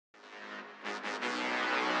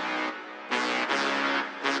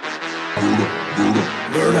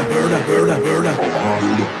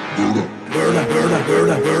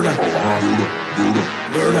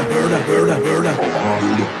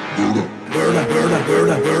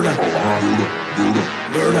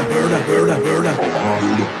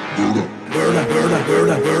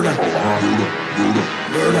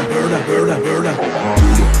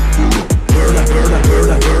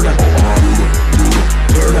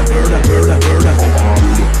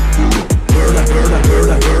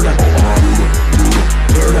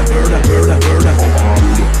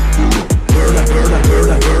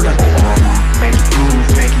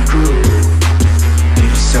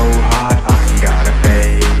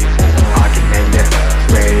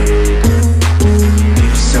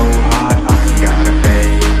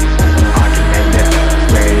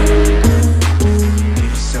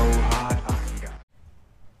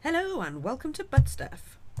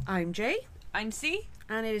I'm Jay. I'm C.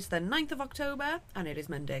 And it is the 9th of October, and it is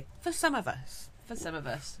Monday. For some of us.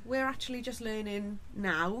 We're actually just learning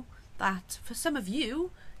now that for some of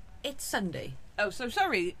you, it's Sunday. Oh, so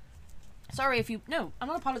sorry. Sorry if you... No, I'm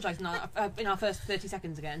not apologising in our first 30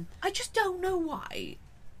 seconds again. I just don't know why,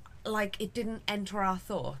 it didn't enter our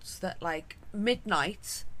thoughts that,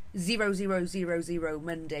 midnight, 0000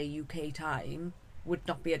 Monday UK time would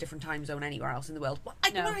not be a different time zone anywhere else in the world. What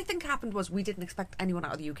I think happened was we didn't expect anyone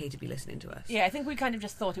out of the UK to be listening to us. Yeah, I think we kind of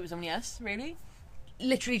just thought it was only us, really.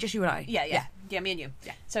 Literally just you and I. Yeah, me and you.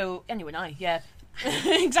 Yeah. So, and you and I, yeah.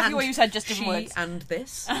 Exactly what you said, just different words. And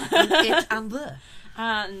this, and it, and the.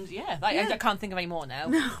 And, yeah, I can't think of any more now.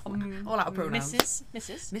 No, all out of pronouns.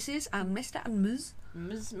 Mrs. and Mr. and Ms.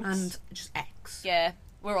 And just X. Yeah,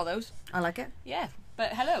 we're all those. I like it. Yeah.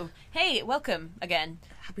 But hello. Hey, welcome again.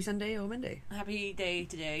 Happy Sunday or Monday. Happy day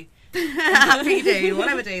today. Happy day,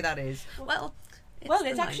 whatever day that is. Well,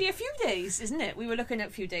 it's actually a few days, isn't it? We were looking at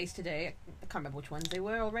a few days today. I can't remember which ones they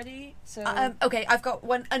were already. So okay, I've got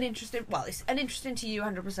one uninteresting. Well, it's uninteresting to you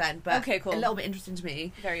 100%, but okay, cool. A little bit interesting to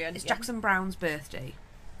me. It's Jackson Browne's birthday.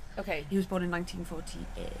 Okay. He was born in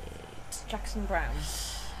 1948. Jackson Browne.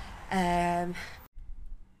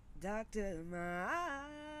 Doctor, my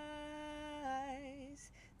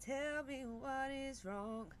eyes, tell me what is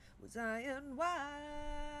wrong. Was I unwise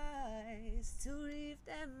to leave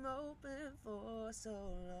them open for so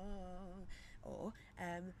long? Or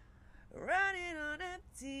am running on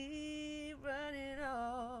empty, running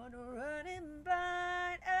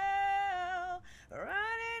blind,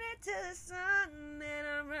 running into the sun, and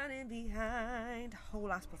I'm running behind.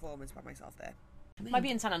 Whole ass performance by myself there. Might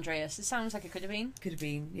be in San Andreas. It sounds like it could have been. Could have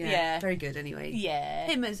been, yeah. Very good anyway. Yeah.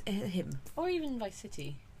 Him. Or even Vice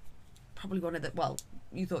City. Probably one of the... Well,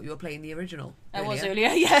 you thought you were playing the original. I was earlier,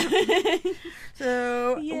 yeah.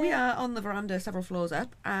 So, we are on the veranda several floors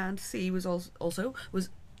up, and C was also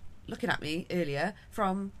looking at me earlier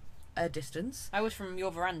from a distance. I was from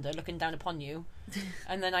your veranda looking down upon you,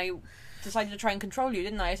 and then I decided to try and control you,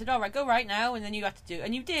 didn't I? I said, all right, go right now, and then you had to do...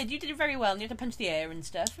 And you did it very well, and you had to punch the air and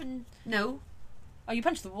stuff, and... No. Oh, you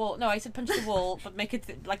punched the wall. No, I said punch the wall, but make it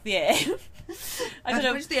like the air. I don't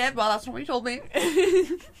know. Punch the air, well, that's not what you told me.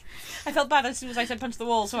 I felt bad as soon as I said punch the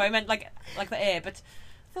wall, so I meant like the air, but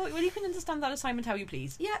I thought, well, you can understand that assignment how you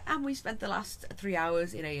please. Yeah, and we spent the last 3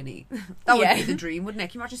 hours in A&E. That would be the dream, wouldn't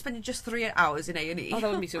it? Can you imagine spending just 3 hours in A&E? Oh, that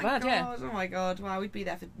wouldn't be so bad, yeah. Oh my god, wow, we'd be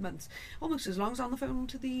there for months. Almost as long as on the phone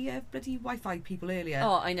to the bloody Wi-Fi people earlier.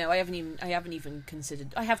 Oh, I know, I haven't even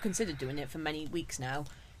considered... I have considered doing it for many weeks now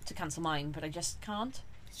to cancel mine, but I just can't.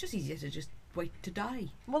 It's just easier to just wait to die.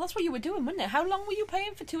 Well, that's what you were doing, wasn't it? How long were you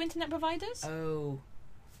paying for 2 internet providers? Oh,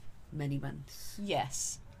 many months.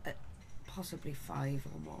 Yes. Possibly 5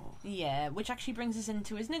 or more. Yeah, which actually brings us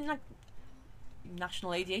into, isn't it like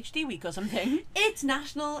National ADHD Week or something? It's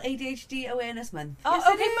National ADHD Awareness Month. Oh, yes,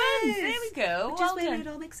 okay, month. There we go. Which is where it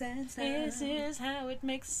all makes sense now. This is how it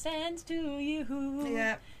makes sense to you.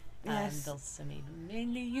 Yeah. Yes. And also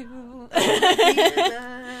mainly you.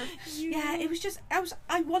 Yeah, it was just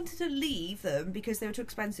I wanted to leave them because they were too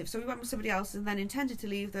expensive, so we went with somebody else and then intended to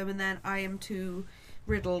leave them, and then I am too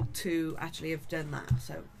riddled to actually have done that.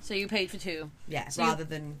 So you paid for 2. Yeah, so rather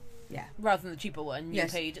than the cheaper one. You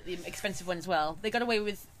paid the expensive one as well. They got away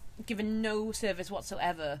with giving no service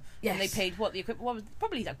whatsoever. Yes. And they paid what was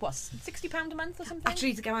probably like £60 a month or something.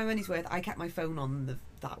 Actually, to get my money's worth, I kept my phone on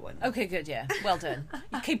that one. Okay, good, yeah. Well done.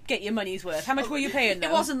 You get your money's worth. How much were you paying though?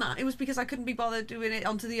 It wasn't that. It was because I couldn't be bothered doing it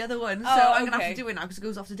onto the other one. So I'm going to have to do it now because it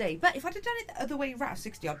goes off today. But if I'd have done it the other way around,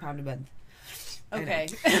 £60-odd a month. Okay.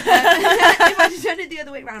 If I'd have done it the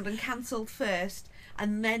other way around and cancelled first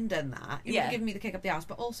and then done that, it would Yeah. have given me the kick up the arse.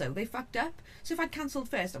 But also, they fucked up. So if I'd cancelled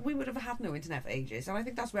first, we would have had no internet for ages. And I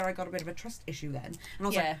think that's where I got a bit of a trust issue then. And I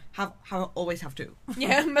was Yeah. like, always have to.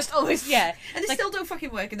 Yeah, must always, yeah. And they Like- still don't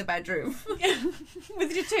fucking work in the bedroom.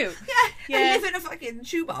 With you too. Yeah, I Yeah. live in a fucking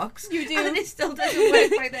shoebox. You do. And it still doesn't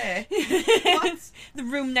work right there. What? The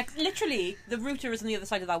room next, literally, the router is on the other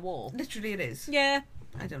side of that wall. Literally it is. Yeah.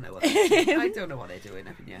 I don't know what they're doing. I don't know what they're doing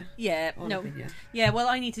up in here. Yeah, All no. up in here. Yeah, well,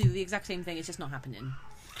 I need to do the exact same thing. It's just not happening.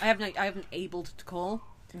 I haven't able to call.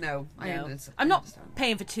 No, I No. understand. I'm not understand.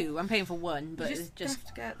 paying for 2. I'm paying for 1. But You it's just, just have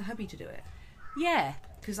to get the hubby to do it. yeah.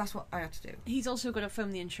 Because that's what I had to do. He's also got to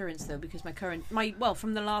phone the insurance though because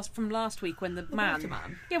from last week when the man.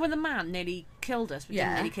 when the man nearly killed us, but didn't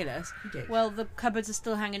Yeah. nearly kill us. He did. Well, the cupboards are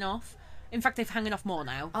still hanging off. In fact, they've hanging off more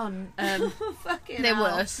now. Fucking They're hell.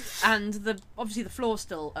 worse, and obviously the floor's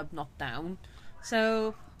still up, not down.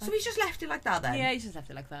 So So he's just left it like that then? yeah, he's just left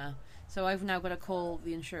it like that. So I've now got to call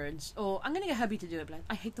the insurance, or I'm going to get hubby to do it. But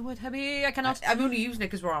I hate the word hubby. I cannot. I'm only using it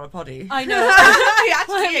because we're on a poddy. I know. I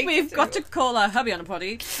actually hate We've it got too. to call our hubby on a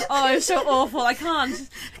potty. Oh, it's so awful. I can't.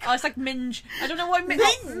 Oh, it's like minge. I don't know why minge.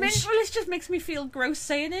 Minge. Well, it just makes me feel gross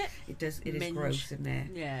saying it. It does. It is Minge. gross, isn't it?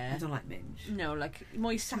 Yeah. I don't like minge. No, like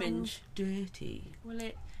moist Sounds minge. dirty. Well,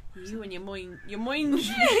 you and your minge, your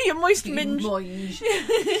moist minge. Minge.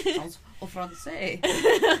 Sounds en français.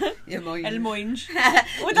 Your minge. El minge.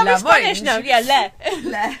 Would that La be Spanish? minge. No, yeah, le.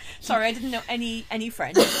 Le. Sorry, I didn't know any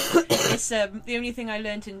French. It's the only thing I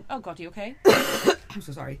learnt in. Oh God, you okay? I'm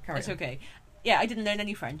so sorry. Carry It's on. okay. Yeah, I didn't learn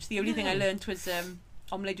any French. The only thing I No. learnt was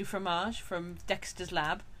omelette du fromage from Dexter's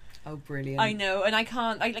Lab. Oh, brilliant. I know, and I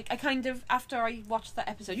can't. I kind of after I watched that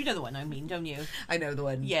episode. You know the one I mean, don't you? I know the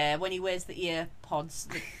one. Yeah, when he wears the ear pods,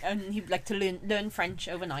 and he'd like to learn French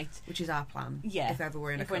overnight. Which is our plan. Yeah. If ever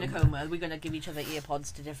we're in If a we're coma. in a coma, we're going to give each other ear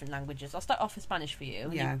pods to different languages. I'll start off with Spanish for you,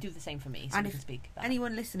 and Yeah. you do the same for me, so And we if can speak that.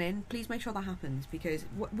 Anyone listening, please make sure that happens because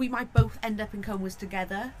we might both end up in comas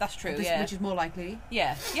together. That's true. Yeah. Which is more likely.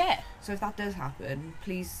 Yeah. Yeah. So if that does happen,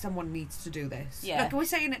 please, someone needs to do this. Yeah. Look, we're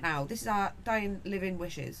saying it now. This is our dying, living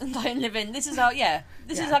wishes. Die and live in. This is our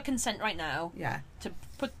This is Yeah. our consent right now Yeah. to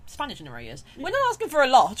put Spanish in our ears. We're not asking for a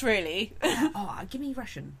lot, really. Oh, give me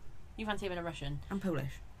Russian You fancy having a Russian? and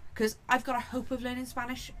Polish. Because I've got a hope of learning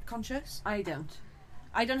Spanish conscious. I don't.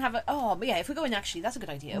 I don't have a. Oh, but yeah. If we're going, actually, that's a good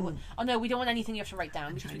idea. Mm. Oh no, we don't want anything you have to write down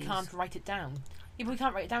And because we Chinese. can't write it down. Yeah, but we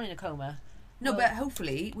can't write it down in a coma. No, Well- but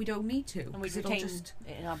hopefully we don't need to. And we 'cause it'll retain just.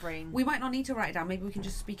 it in our brain. We might not need to write it down. Maybe we can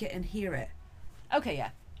just speak it and hear it. Okay, yeah.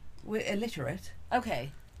 We're illiterate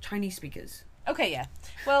Okay. Chinese speakers. Okay, yeah.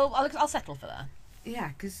 Well, I'll settle for that. Yeah,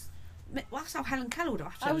 because that's how Helen Keller would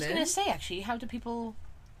have to I was learn. going to say, actually, how do people...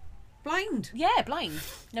 Blind. Yeah, blind.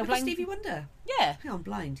 No, Like blind... Stevie Wonder. Yeah. Hang on,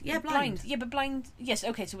 blind. Yeah, blind. Yeah, but blind... Yes,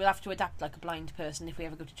 okay, so we'll have to adapt like a blind person if we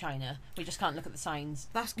ever go to China. We just can't look at the signs.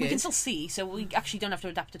 That's We good. can still see, so we actually don't have to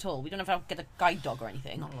adapt at all. We don't have to get a guide dog or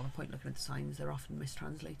anything. Not a lot of point looking at the signs. They're often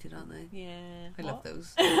mistranslated, aren't they? Yeah. I love What?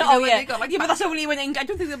 those. Oh, when yeah. they got, like, Yeah, but that's only when... I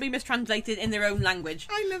don't think they'll be mistranslated in their own language.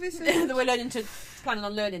 I love it so that much. we're planning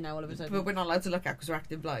on learning now all of a sudden. But we're not allowed to look at because we're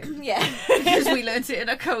acting blind. Yeah. Because we learnt it in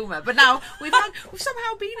a coma. But now we've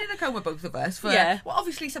somehow been in a coma, both of us. For, Yeah. Well,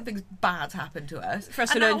 obviously something's bad happened to us. For us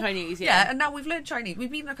to And learn now- Chinese, Yeah, yeah. and now we've learned Chinese.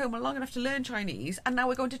 We've been in a coma long enough to learn Chinese, and now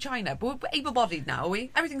we're going to China. But we're able-bodied now, are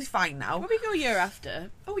we? Everything's fine now. Will we go a year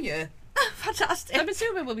after? Oh, yeah. Fantastic. I'm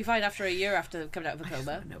assuming we'll be fine after a year after coming out of a I just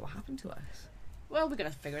coma. don't know what happened to us. Well, we're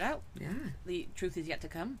going to figure it out. Yeah. The truth is yet to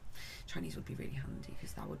come. Chinese would be really handy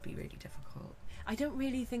because that would be really difficult. I don't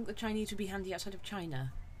really think the Chinese would be handy outside of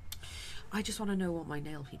China. I just want to know what my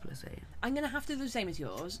nail people are saying. I'm going to have to do the same as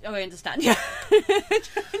yours. Oh, I understand. Yeah.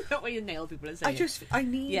 Not what your nail people are saying. I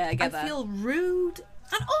need. Yeah, I get that. feel rude,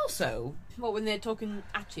 and also What, when they're talking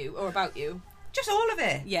at you or about you? just all of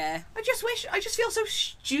it. Yeah. I just feel so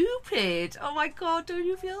stupid. Oh my god, don't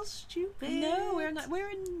you feel stupid? No, we're not. We're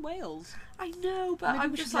in Wales. I know, but Maybe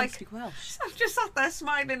I'm we just should learn to like, speak Welsh. I'm just sat there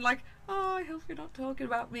smiling, like, oh, I hope you're not talking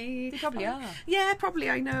about me. They probably are. Yeah, probably.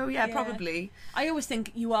 I know. Yeah, Yeah. probably. I always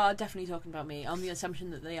think you are definitely talking about me on the assumption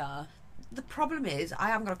that they are. The problem is, I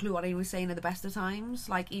haven't got a clue what anyone's saying at the best of times.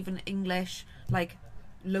 Like even English, like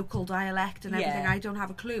local dialect and everything. Yeah. I don't have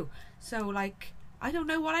a clue. So like, I don't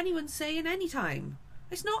know what anyone's saying anytime.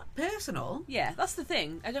 It's not personal. Yeah, that's the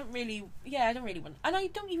thing. I don't really want... And I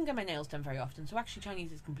don't even get my nails done very often, so actually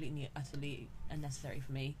Chinese is completely, utterly unnecessary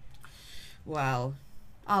for me. Well,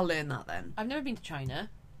 I'll learn that then. I've never been to China.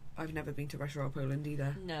 I've never been to Russia or Poland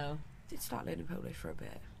either. No. Did start learning Polish for a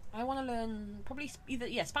bit. I want to learn probably either...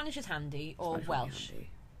 Yeah, Spanish is handy or Spanish would be Welsh. handy.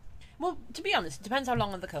 Well, to be honest, it depends how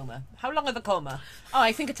long are the coma. How long are the coma? Oh,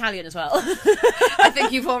 I think Italian as well. I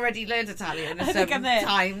think you've already learned Italian I think I'm there.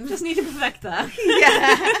 times. Just need to perfect that.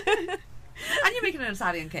 Yeah. And you're making an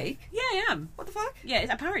Italian cake. Yeah, I am. What the fuck? Yeah,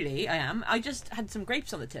 apparently I am. I just had some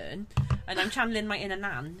grapes on the turn, and I'm channeling my inner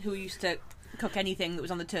nan, who used to cook anything that was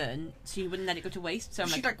on the turn, so you wouldn't let it go to waste. So I'm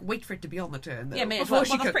She'd like wait for it to be on the turn. Though, yeah, mate. before Well,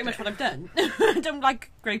 she that's pretty much cooked what I've done. I don't like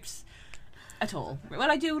grapes at all. Well,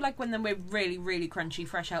 I do like when they're really, really crunchy,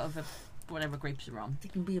 fresh out of whatever grapes are on. They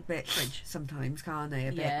can be a bit Fridge. sometimes, can't they?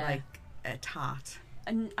 A bit Yeah. like a tart.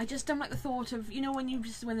 And I just don't like the thought of,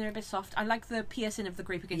 when they're a bit soft. I like the piercing of the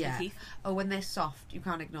grape against Yeah. the teeth. Oh, when they're soft, you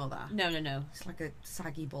can't ignore that. No. It's like a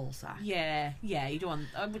saggy ball sack. Yeah, you don't want...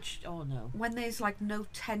 oh, no. When there's like no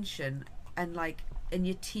tension and like and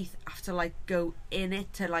your teeth have to like go in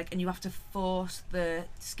it to like, and you have to force the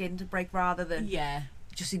skin to break rather than Yeah.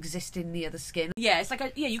 just existing near the skin. Yeah, it's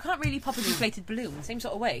like you can't really pop a deflated balloon, same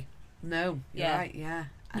sort of way. No, you're Yeah. right, yeah.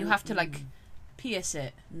 You have to like pierce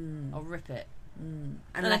it or rip it.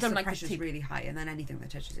 Unless don't the like the pressure's teeth. really high, and then anything that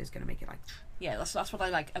touches it is going to make it like... Yeah, that's what I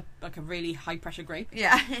like, a really high pressure grape.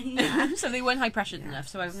 Yeah, yeah. So they weren't high pressured Yeah. enough,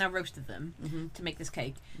 so I've now roasted them to make this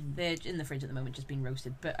cake. They're in the fridge at the moment, just being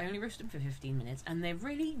roasted, but I only roasted them for 15 minutes, and they're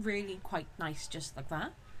really, really quite nice just like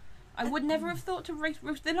that. I would never have thought to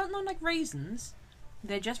roast... They're not like raisins.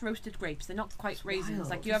 They're just roasted grapes. They're not quite raisins. wild,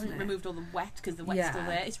 Like, you haven't isn't it? removed all the wet, because the wet's still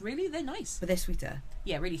Yeah. there. They're nice. But they're sweeter.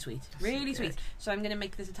 Yeah, really sweet. That's Really so sweet. good. So I'm going to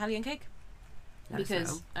make this Italian cake. Let us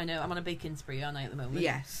Because know. I know I'm on a baking spree, aren't I, at the moment?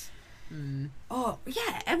 Yes. Mm. Oh,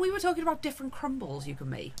 yeah, and we were talking about different crumbles you can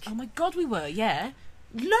make. Oh my god, we were, yeah.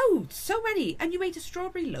 Loads, so many. And you made a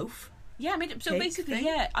strawberry loaf. Yeah, I made it. So Cake basically, thing?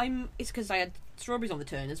 yeah, it's because I had strawberries on the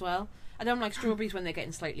turn as well. I don't like strawberries when they're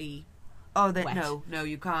getting slightly... Oh, Wet. no,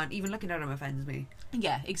 you can't. Even looking at them offends me.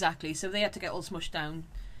 Yeah, exactly. So they had to get all smushed down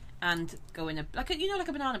and go in like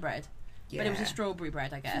a banana bread. Yeah. But it was a strawberry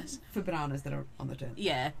bread, I guess. For bananas that are on the turn.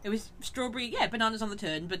 Yeah, it was strawberry. Yeah, bananas on the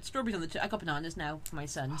turn, but strawberries on the turn. I got bananas now for my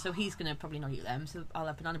son, so he's gonna probably not eat them. So I'll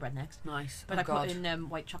have banana bread next. Nice. But oh, I God. put in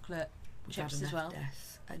white chocolate We've chips had as well.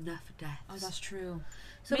 Enough deaths. Oh, that's true.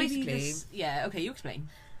 So Maybe basically, this- yeah. Okay, you explain.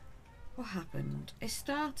 what happened? It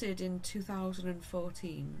started in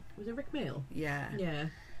 2014. Was it Rick Mail? Yeah. Yeah.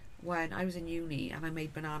 When I was in uni and I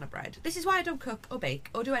made banana bread. This is why I don't cook or bake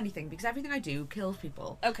or do anything, because everything I do kills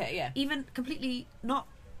people. Okay. Yeah. Even completely not,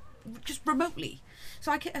 just remotely.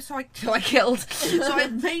 So I killed. So I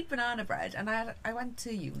made banana bread, and I went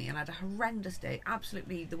to uni and I had a horrendous day,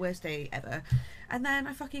 absolutely the worst day ever. And then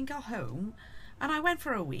I fucking got home, and I went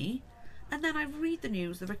for a wee, and then I read the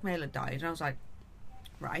news that Rick Mail had died, and I was like,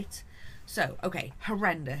 right. So okay,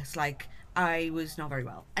 horrendous. Like, I was not very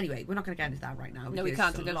well. Anyway, we're not going to get into that right now. No, we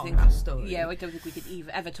because can't. it's I a don't long think. ass story. Yeah, I don't think we could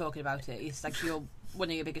ever talk about it. It's like one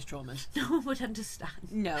of your biggest traumas. No one would understand.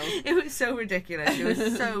 No. It was so ridiculous. It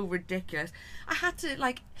was so ridiculous. I had to,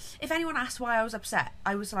 like, if anyone asked why I was upset,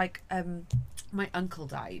 I was like, my uncle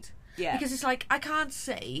died. Yeah. Because it's like, I can't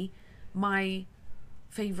say my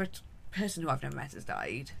favourite person who I've never met has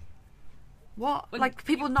died. What? Well, like,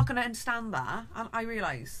 people are not going to understand that. And I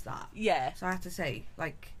realise that. Yeah. So I had to say,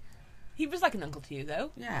 like, He was like an uncle to you,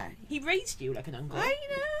 though. yeah. He raised you like an uncle. I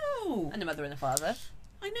know. And a mother and a father.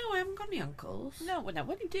 I know, I haven't got any uncles. No, what do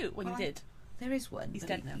you do? Well, Well, you did. There is one. He's but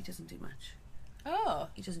dead now. He doesn't do much. Oh.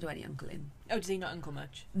 He doesn't do any uncling. Oh, does he not uncle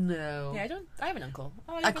much? No. Yeah, I have an uncle.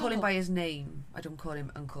 Oh, you I have an call him uncle. by his name. I don't call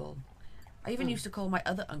him uncle. I even used to call my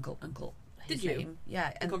other uncle. His Did you? Name.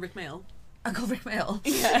 Yeah. Uncle Rick Mail. Uncle Rick Mail.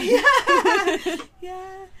 Yeah.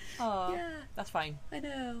 Yeah. Oh, Yeah. that's fine. I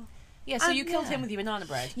know. Yeah, so you killed yeah. him with your banana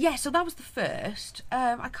bread. Yeah, so that was the first.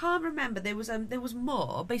 I can't remember. There was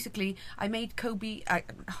more. Basically, I made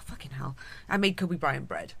fucking hell. I made Kobe Bryant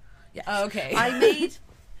bread. Yes. Oh, okay. I made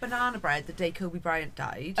banana bread the day Kobe Bryant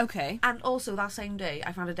died. Okay. And also that same day,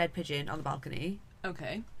 I found a dead pigeon on the balcony.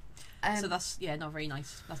 Okay. So that's, not very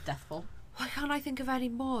nice. That's deathful. Why can't I think of any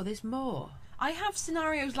more? There's more. I have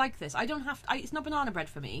scenarios like this. I don't have... it's not banana bread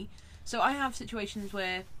for me. So I have situations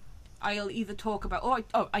where I'll either talk about...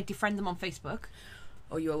 I defriend them on Facebook.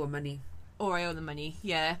 Or you owe them money. Or I owe them money.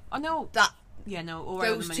 Yeah. Oh, no. That Yeah, no. Or I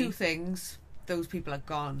owe them those money. two things, those people are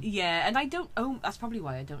gone. Yeah, and I don't owe... That's probably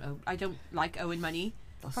why I don't owe... I don't like owing money.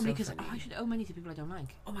 That's Probably so because funny. I should owe money to people I don't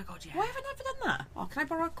like. Oh my god, yeah. Why haven't I ever done that? Oh, can I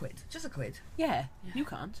borrow a quid? Just a quid. Yeah. You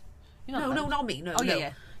can't. You're not No, allowed. not me. No. Oh, yeah, no.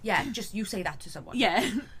 yeah. Yeah, just you say that to someone. Yeah.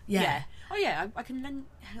 Yeah. Oh, yeah. I can lend...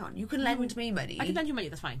 Hang on, you can lend me money. I can lend you money,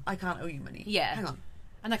 that's fine. I can't owe you money. Yeah. Hang on.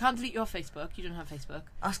 And I can't delete your Facebook. You don't have Facebook.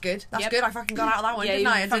 That's good. That's Yep. good. I fucking got out of that one, Yeah, didn't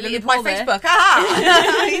you I? And found a deleted my loophole there. Facebook.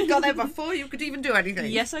 Ah! You got there before you could even do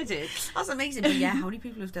anything. Yes, I did. That's amazing. But yeah, how many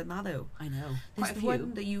people have done that though? I know. There's Quite a the few.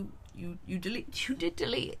 one that you you did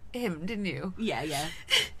delete him, didn't you? Yeah.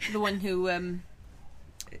 The one who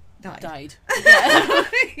died. Yeah.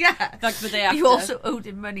 Yeah. Like the day after. You also owed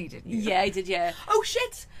him money, didn't you? Yeah, I did, yeah. Oh,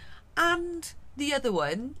 shit! And the other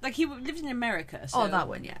one... Like, he lives in America, so... Oh, that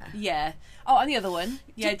one, yeah. Yeah. Oh, and the other one.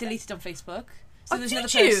 Yeah, I Did- deleted on Facebook. So there's did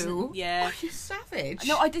another person. you? Yeah. Oh, you savage.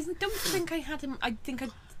 No, don't think I had him. I think I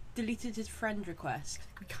deleted his friend request.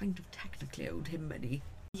 We kind of technically owed him money.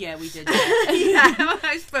 Yeah, we did. Yeah,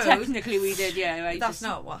 I suppose. Technically, we did. Yeah, That's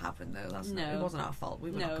not what happened, though. No. It wasn't our fault.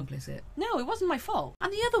 We were not complicit. No, it wasn't my fault.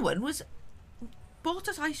 And the other one was bought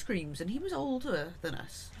us ice creams, and he was older than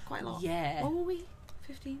us quite a lot. Yeah. What were we?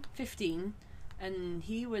 15? 15, and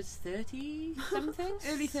he was 30 something,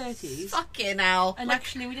 early 30s. Fucking hell! And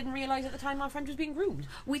actually, we didn't realise at the time our friend was being groomed.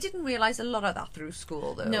 We didn't realise a lot of that through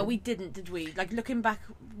school, though. No, we didn't, did we? Like, looking back,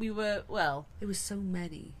 we were, well... There was so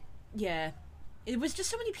many. Yeah. It was just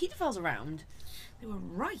so many paedophiles around. They were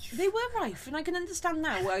rife. They were rife, and I can understand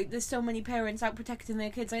now why there's so many parents out protecting their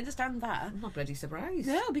kids. I understand that. I'm not bloody surprised.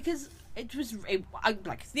 No, because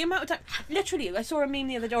like the amount of time. Literally, I saw a meme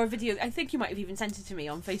the other day, or a video. I think you might have even sent it to me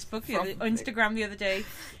on Facebook or Instagram the other day.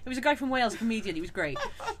 It was a guy from Wales, a comedian. He was great,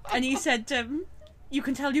 and he said, "You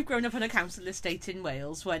can tell you've grown up on a council estate in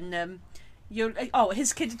Wales when."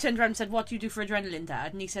 His kid turned around and said, "What do you do for adrenaline,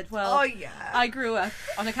 Dad?" And he said, "Well, Oh, yeah. I grew up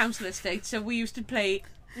on a council estate, so we used to play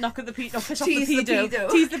knock at the piss off the Tease the pedo, pedo.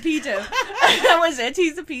 tease the pedo." That was it,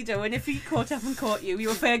 tease the pedo. And if he caught up and caught you, you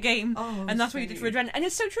were fair game. Oh, and that's what you did for adrenaline. And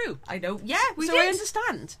it's so true. I know. Yeah, we So did. I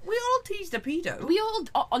understand. We all teased a pedo. We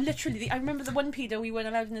all, literally, I remember the one pedo we weren't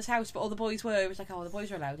allowed in this house, but all the boys were. It was like, oh, the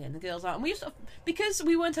boys are allowed in, the girls aren't. And we used to, because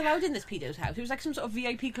we weren't allowed in this pedo's house, it was like some sort of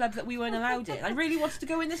VIP club that we weren't allowed in. I really wanted to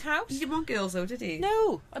go in this house. He didn't want girls, though, did he?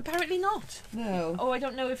 No, apparently not. No. Oh, I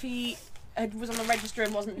don't know if he was on the register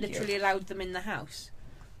and wasn't literally allowed them in the house.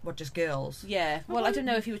 What, just girls? Yeah. Well, I don't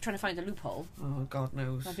know if he was trying to find a loophole. Oh, God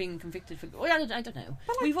knows. I've been convicted for... Well, I don't know.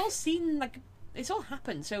 But, like, we've all seen, like... It's all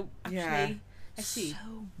happened, so actually... Yeah. I see.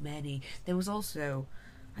 So many. There was also...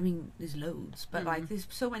 I mean, there's loads, but, like, there's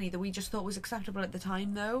so many that we just thought was acceptable at the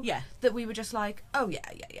time, though. Yeah. That we were just like, oh, yeah.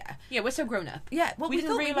 Yeah, we're so grown up. Yeah, well, we didn't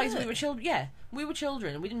thought realise we were children. Yeah, we were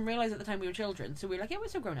children, and we didn't realise at the time we were children. So we were like, yeah, we're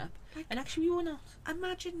so grown up. Like, and actually, we were not.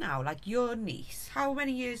 Imagine now, like, your niece. How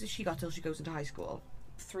many years has she got till she goes into high school?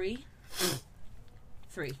 3.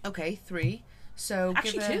 3. Okay, 3. So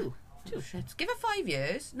Actually, give her... 2. Oh, shit. Give her 5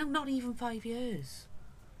 years. No, not even 5 years.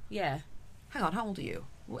 Yeah. Hang on, how old are you?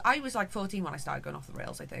 I was like 14 when I started going off the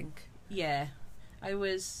rails, I think. Yeah. I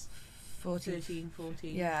was 14. 13,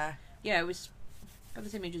 14. Yeah. Yeah, I was about the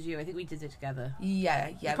same age as you. I think we did it together.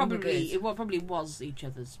 Yeah. It probably was each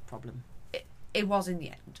other's problem. It was in the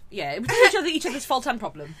end. Yeah, it was each other's fault and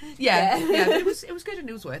problem. Yeah. But it was good and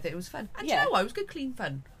it was worth it. It was fun. And Yeah. you know what? It was good, clean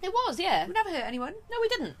fun. It was, yeah. We never hurt anyone. No, we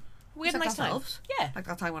didn't. We had a nice Except time. ourselves. Yeah. Like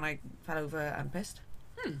that time when I fell over and pissed.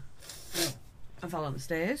 I fell on the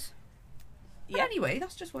stairs. But Yeah. anyway,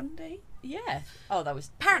 that's just one day. Yeah. Oh, that was...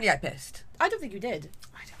 Apparently I pissed. I don't think you did.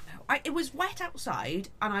 I don't know. It was wet outside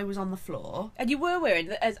and I was on the floor. And you were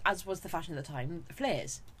wearing, as was the fashion at the time,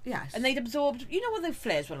 flares. Yes. And they'd absorbed... You know what the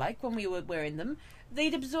flares were like when we were wearing them?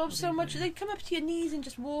 They'd absorb so much... They'd come up to your knees in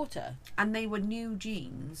just water. And they were new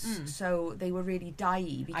jeans, so they were really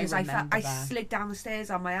dye-y because I remember that. slid down the stairs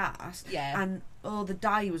on my ass. Yeah. And all the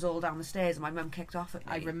dye was all down the stairs and my mum kicked off at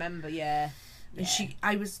me. I remember, yeah. And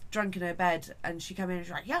I was drunk in her bed, and she came in and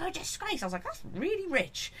she was like, "You're a disgrace." I was like, "That's really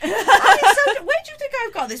rich." Where do you think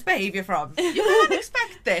I've got this behaviour from? You can't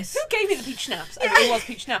expect this. Who gave you the peach schnapps? Yeah. It was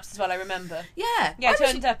peach schnapps as well, I remember. Yeah. Yeah, I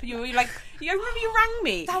turned up and you were like... I remember you rang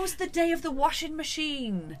me. That was the day of the washing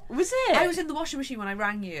machine. Was it? I was in the washing machine when I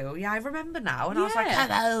rang you. Yeah, I remember now. And I was like, Yeah.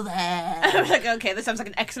 "Hello there." I was like, okay, this sounds like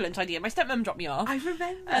an excellent idea. My stepmom dropped me off. I remember.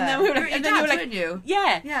 And then we were like, and then you were like, weren't you?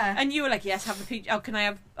 Yeah. Yeah. And you were like, yes, have the peach. Oh, can I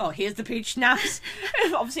have? Oh, here's the peach schnapps.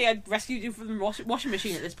 Obviously, I'd rescued you from the washing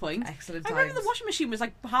machine at this point. Excellent I times. remember the washing machine was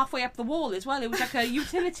like halfway up the wall as well. It was like a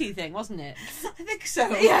utility thing, wasn't it? I think so.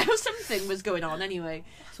 Yeah, something was going on anyway.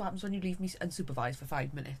 That's what happens when you leave me unsupervised for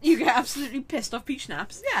 5 minutes. You get absolutely pissed off peach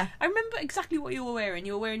schnapps. Yeah. I remember exactly what you were wearing.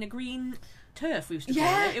 You were wearing a green turf, we used to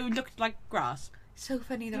Yeah. call it. It looked like grass. So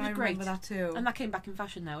funny that It was I great. remember that too. And that came back in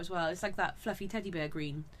fashion now as well. It's like that fluffy teddy bear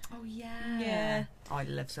green. Oh yeah. Yeah. Oh, I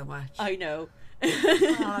love so much. I know.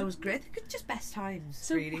 Oh, that was great. Just best times,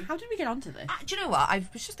 So really. how did we get onto this? Do you know what? I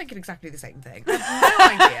was just thinking exactly the same thing. I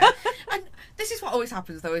have no idea. And this is what always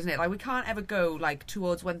happens, though, isn't it? Like we can't ever go like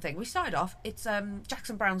towards one thing. We started off. It's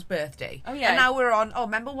Jackson Brown's birthday. Oh, yeah. And now we're on. Oh,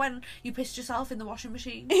 remember when you pissed yourself in the washing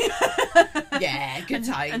machine? Yeah, good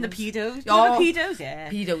times. And the pedos. Oh, The pedos, yeah.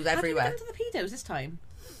 pedos everywhere. How did we get into the pedos this time?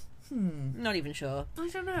 Not even sure. I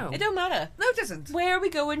don't know. It don't matter. No, it doesn't. Where are we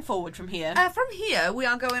going forward from here? From here, we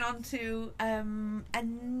are going on to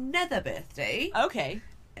another birthday, Okay.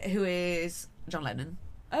 who is John Lennon.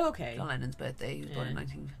 Oh, okay. John Lennon's birthday. He was born in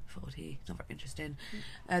 1940. It's not very interesting.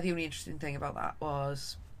 The only interesting thing about that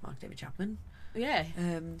was Mark David Chapman. Yeah.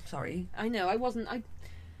 Sorry. I know. I wasn't.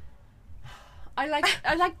 I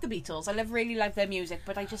like the Beatles. I really love their music,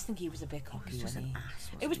 but I just think he was a bit cocky. He was just when an he... ass,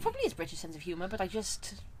 wasn't It was he? probably his British sense of humour, but I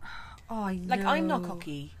just Oh, I know. like I'm not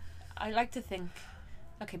cocky. I like to think.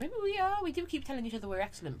 Okay, maybe we are. We do keep telling each other we're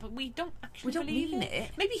excellent, but we don't actually We don't believe mean it.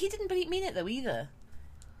 it. Maybe he didn't mean it though either.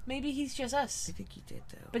 Maybe he's just us. I think he did,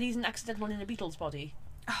 though. But he's an accidental one in a Beatles body.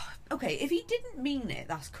 Okay, if he didn't mean it,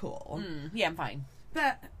 that's cool. Yeah, I'm fine.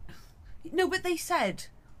 But no, but they said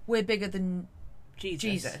we're bigger than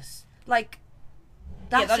Jesus. Like,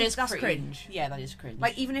 that's that's cringe. Yeah, that is cringe.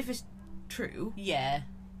 Like, even if it's true, yeah,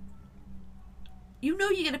 you know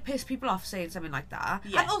you're going to piss people off saying something like that.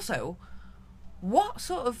 Yeah. And also, what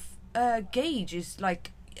sort of gauge is,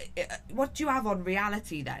 like, what do you have on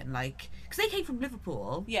reality then? Like, because they came from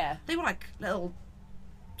Liverpool. yeah, They were like little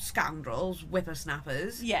scoundrels,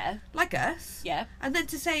 whippersnappers. yeah, Like us. yeah. And then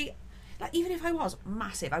to say, like, even if I was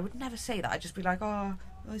massive, I would never say that. I'd just be like, oh,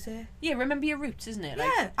 is it? Yeah, remember your roots, isn't it? Like,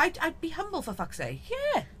 Yeah, I'd be humble, for fuck's sake.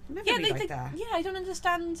 yeah. Never Yeah, be like that. yeah, I don't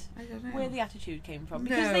understand I don't know. where the attitude came from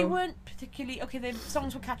because they No. weren't particularly okay. Their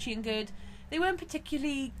songs were catchy and good. They weren't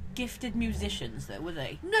particularly gifted musicians, though, were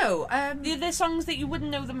they? No, They're songs that you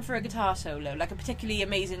wouldn't know them for a guitar solo, like a particularly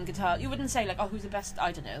amazing guitar. You wouldn't say like, "Oh, who's the best?"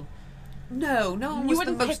 I don't know. no one You was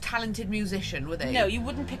the wouldn't most pick- talented musician, were they? No, you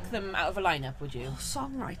wouldn't pick them out of a lineup, would you?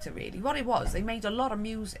 Songwriter, really. What it was, they made a lot of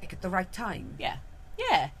music at the right time. Yeah,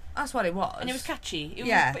 yeah, That's what it was. and it was catchy.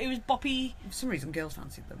 Yeah. It was boppy. For some reason, girls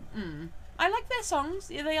fancied them. I like their songs.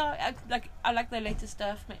 Yeah, they are. I like their latest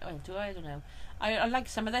stuff. Oh, do I? I don't know. I like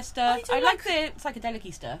some of their stuff. I I do like like- their psychedelic-y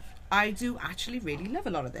stuff. I do actually really love a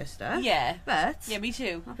lot of their stuff. Yeah. But Yeah, me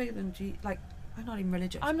too. not bigger than like, I'm not even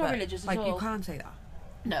religious. I'm not but, religious at like, you all. can't say that.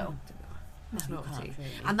 No. That's No, you naughty. can't, really.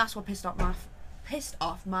 And that's what pissed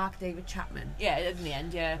off Mark David Chapman. Yeah, in the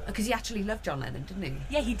end, yeah. Because he actually loved John Lennon, didn't he?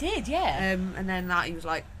 Yeah, he did, yeah. And then that he was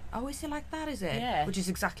like, oh, is it like that, is it? Yeah. Which is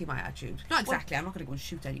exactly my attitude. Not exactly, I'm not going to go and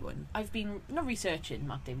shoot anyone. I've been, not researching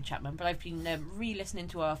Mark David Chapman, but I've been re-listening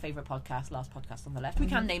to our favourite podcast, Last Podcast on the Left. We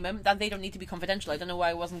can name them. They don't need to be confidential. I don't know why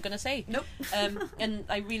I wasn't going to say. Nope. And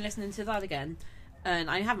I re-listening to that again.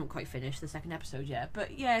 And I haven't quite finished the second episode yet.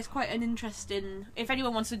 But yeah, it's quite an interesting... If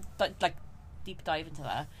anyone wants to, like deep dive into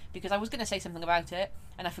that, because I was going to say something about it,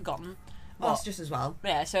 and I've forgotten. Well, that's just as well.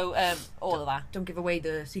 Yeah, so all of that. Don't give away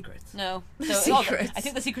the secrets. No. The So secrets. I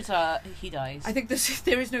think the secrets are he dies. I think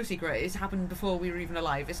there is no secret. It's happened before we were even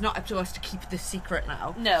alive. It's not up to us to keep this secret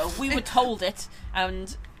now. No, we were told it,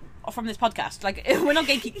 and from this podcast, like we're not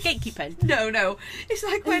gatekeeping. No. It's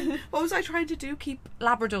like when, what was I trying to do? Keep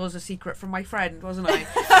Labradors a secret from my friend, wasn't I?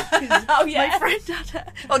 Oh yeah, My friend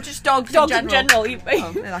had just dogs dogs in general. You,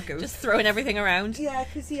 Oh, there that goes. just throwing everything around. Yeah,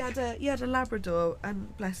 because he had a Labrador,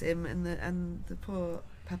 and bless him, and the poor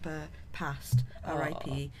Pepper passed,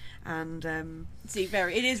 R.I.P. And See,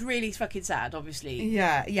 it is really fucking sad, obviously.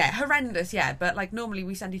 yeah, horrendous. Yeah, but like normally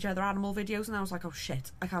we send each other animal videos, and I was like, oh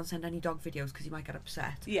shit, I can't send any dog videos because he might get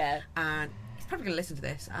upset. Yeah, And he's probably gonna listen to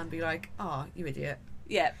this and be like, oh, you idiot.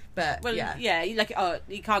 yeah. But Well, yeah. like,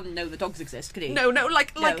 he can't know the dogs exist, could he? No,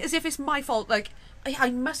 like No. as if it's my fault. Like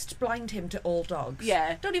I must blind him to all dogs.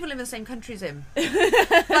 Yeah. Don't even live in the same country as him.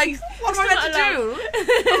 Like, what am I meant to do?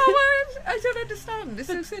 Oh, I don't understand. It's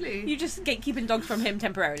so silly. You just gatekeeping dogs from him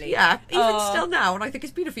temporarily. Yeah, even Oh. still now, and I think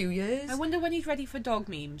it's been a few years. I wonder when he's ready for dog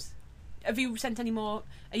memes. Have you sent any more?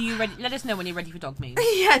 Are you ready? Let us know when you're ready for dog memes.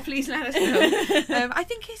 Yeah, please let us know. I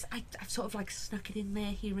think I've sort of like snuck it in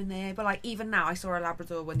there, here and there, but like even now, I saw a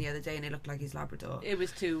Labrador one the other day, and it looked like his Labrador. It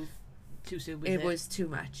was too soon. It was too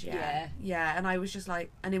much, Yeah. yeah, and I was just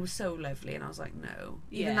like, and it was so lovely, and I was like, no.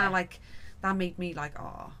 Even Yeah. that, like, that made me like,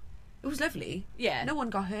 oh, it was lovely. Yeah. No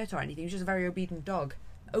one got hurt or anything. It was just a very obedient dog.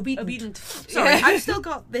 Obedient. Sorry, Yeah. I've still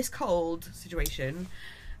got this cold situation,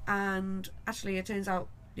 and actually, it turns out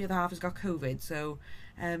the other half has got COVID. So,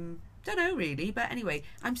 don't know really, but anyway,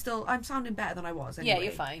 I'm sounding better than I was. Anyway. Yeah,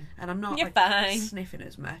 you're fine. And I'm not You're like, fine. sniffing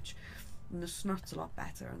as much. And the snot's a lot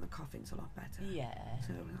better, and the coughing's a lot better. Yeah.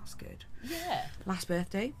 So that's good. Yeah. Last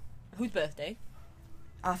birthday, Whose birthday?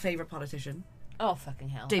 our favourite politician, Oh, fucking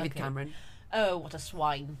hell. David Okay. Cameron. Oh, what a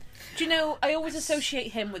swine. Do you know, I always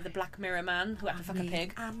associate him with the Black Mirror man who had to fuck a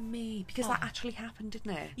pig. And me, because that actually happened,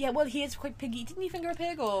 didn't it? Yeah, well, he is quite piggy. Didn't he finger a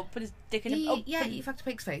pig or put his dick in a... Yeah, he fucked a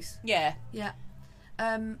pig's face. Yeah. Yeah.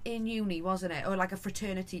 in uni, wasn't it? Or like a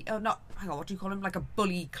fraternity. Oh, not. Hang on, what do you call them? Like a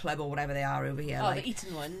bully club or whatever they are over here. Oh, like, the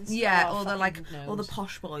Eton ones. yeah, Oh, or the fucking like, or the gnomes.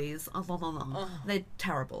 posh boys. They're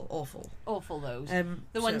terrible, awful. Awful those. The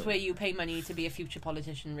So- ones where you pay money to be a future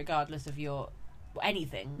politician, regardless of your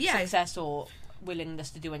anything, Yeah. success or willingness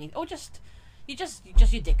to do anything, or just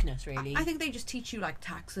your dickness, really, I think they just teach you like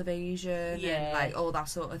tax evasion Yeah. and like all that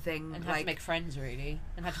sort of thing. and how like, to make friends, really,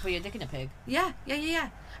 and how to put your dick in a pig. yeah.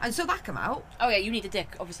 And so that came out. Oh yeah, you need a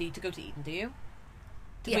dick, obviously, to go to Eton, do you?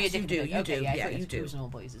 To put Yes, your you dick in do. a You pig. Okay, do. yeah, I Yeah, thought you it do. was an all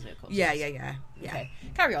boys, is it? Of course. Yeah. Okay,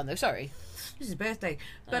 carry on though. Sorry. This is his birthday.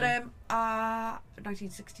 But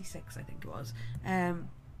 1966, I think it was.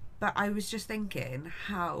 But I was just thinking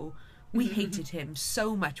how we hated him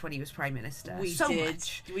so much when he was Prime Minister. We so did.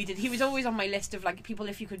 much. We did. He was always on my list of like people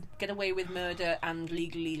if you could get away with murder and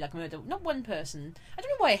legally like murder. Not one person. I don't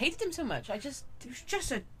know why I hated him so much. I just. It was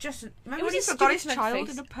just a. Remember It was when he a forgot his stupid child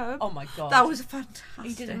face. in a pub? Oh my god. That was fantastic.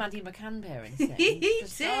 He did a Maddie McCann parents thing. He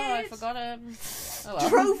Just, did. Oh, I forgot him. Oh, well.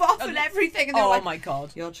 Drove off and everything, and they were Oh like, my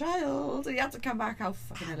god. "Your child," and he had to come back. How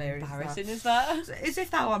fucking hilarious! Embarrassing Is is that? that? As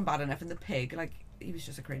if that wasn't bad enough. And the pig, like, he was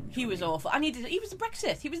just a cringe. He was wasn't awful. And he was the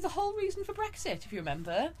Brexit. He was the whole reason for Brexit, if you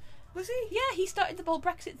remember. Was he? Yeah, he started the whole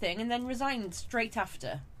Brexit thing and then resigned straight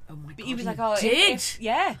after. Oh my god! But he was like, "Oh, did.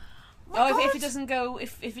 yeah." My If God. it doesn't go,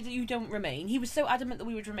 if you don't remain, he was so adamant that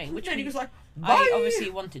we would remain, which then he we- was like, I "Bye." obviously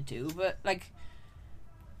wanted to, but like,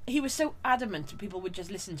 he was so adamant that people would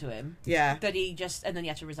just listen to him Yeah. that and then he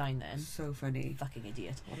had to resign then. So funny. Fucking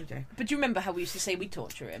idiot. What a dick. But do you remember how we used to say we'd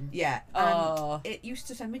torture him? Yeah. Oh. It used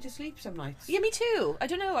to send me to sleep some nights. Yeah, me too. I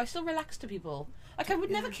don't know. I still relax to people. Like, I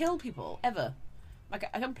would never Yeah. kill people, ever. Like,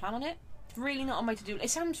 I don't plan on it. It's really not on my to-do. It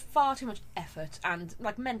sounds far too much effort and,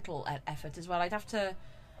 like, mental effort as well. I'd have to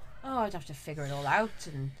figure it all out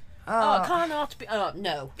and... Oh, it cannot be... Oh,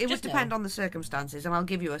 no. It would Just no. depend on the circumstances, and I'll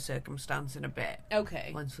give you a circumstance in a bit.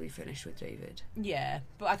 Okay. Once we finish with David. Yeah,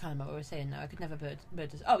 but I can't remember what we were saying now. I could never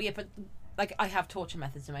murder... Oh, yeah, but, like, I have torture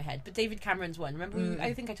methods in my head. But David Cameron's one, remember?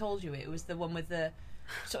 I think I told you it was the one with the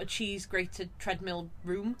sort of cheese-grated treadmill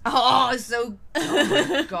room. Oh, it's so... Oh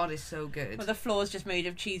my god, it's so good. Where the floor's just made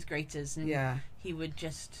of cheese graters and Yeah. he would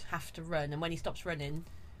just have to run. And when he stops running,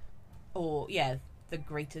 or, yeah, the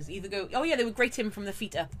graters either go... Oh, yeah, they would grate him from the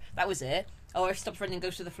feet up. That was it. Or if he stops running and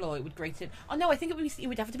goes to the floor, it would grate him. Oh, no, I think it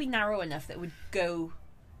would have to be narrow enough that it would go...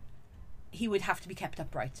 He would have to be kept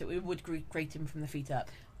upright, so it would grate him from the feet up.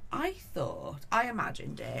 I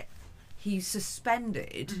imagined it, he's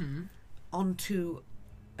suspended onto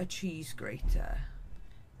a cheese grater.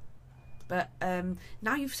 But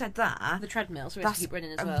now you've said that, The treadmill, so he has that's to keep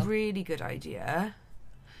running as a well. really good idea.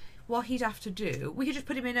 What he'd have to do, we could just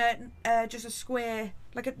put him in just a square,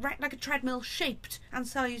 like a treadmill shaped and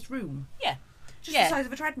sized room. Yeah. Just Yeah. the size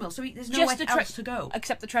of a treadmill, so there's Just nowhere a else to go.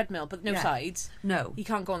 Except the treadmill, but no Yeah. sides. No. He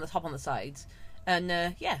can't go on the top on the sides. And,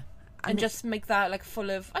 yeah. And And just make that, like, full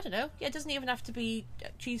of... I don't know. Yeah, it doesn't even have to be a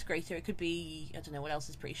cheese grater. It could be... I don't know what else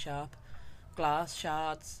is pretty sharp. Glass,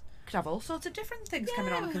 shards. Could have all sorts of different things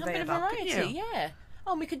coming on a a conveyor bit of belt, couldn't variety, you? yeah.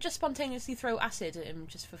 Oh, and we could just spontaneously throw acid at him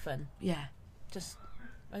just for fun. Yeah. Just...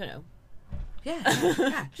 I don't know. Yeah.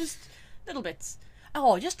 Yeah. Just little bits.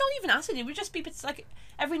 Oh, just not even acid. It would just be bits like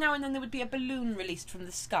every now and then there would be a balloon released from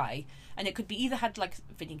the sky, and it could be either had like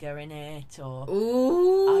vinegar in it or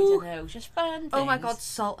Ooh. I don't know, just fun. Oh my things. god,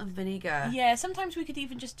 salt and vinegar. Yeah, sometimes we could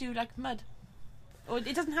even just do like mud, or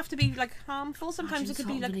it doesn't have to be like harmful. Sometimes Imagine it could salt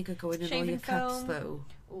be and like vinegar going in all shaving your cups, foam. though.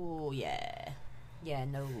 Oh yeah, yeah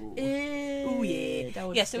no. Oh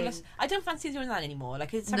Yeah. Yeah, so I don't fancy doing that anymore.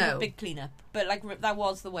 Like it's having No. a big cleanup, but like that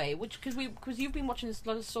was the way. Which because you've been watching a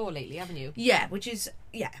lot of Saw lately, haven't you? Yeah, which is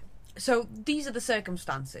So these are the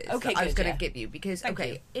circumstances Okay, that I was good, going yeah. to give you because Thank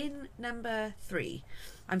you. in number 3,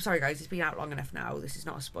 I'm sorry guys, it's been out long enough now. This is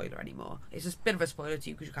not a spoiler anymore. It's just a bit of a spoiler to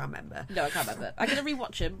you because you can't remember. No, I can't remember. I'm gonna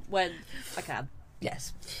rewatch him when I can.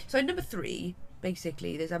 Yes. So in number 3,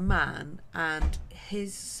 basically, there's a man and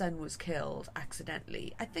his son was killed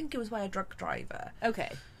accidentally. I think it was by a drunk driver.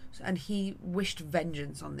 Okay. And he wished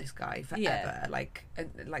vengeance on this guy forever.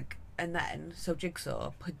 Yeah. And then so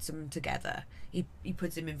Jigsaw puts them together. He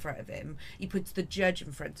puts him in front of him. He puts the judge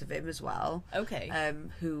in front of him as well. Okay.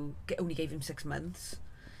 Who only gave him 6 months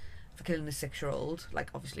for killing a 6-year-old, like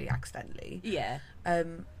obviously accidentally. Yeah.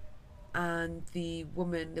 And there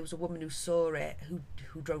was a woman who saw it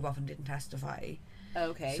who drove off and didn't testify.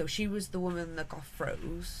 Okay. So she was the woman that got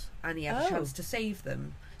froze, and he had Oh. a chance to save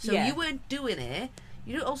them. So Yeah. you weren't doing it.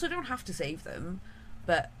 You also don't have to save them,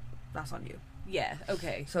 but that's on you. yeah.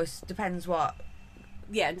 Okay. So it depends what.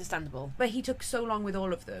 Yeah. Understandable. But he took so long with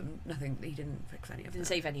all of them. Nothing. He didn't fix any of them. Didn't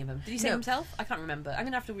save any of them. Did he save No. himself? I can't remember. I'm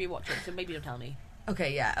gonna have to rewatch it. So maybe you'll tell me.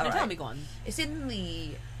 Okay, yeah, all No, right. tell me, go on. It's in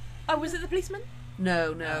the... Oh, was it the policeman?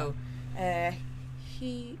 No.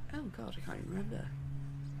 He... Oh, God, I can't even remember.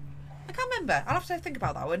 I can't remember. I'll have to think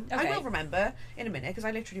about that one. I Okay. will remember in a minute, because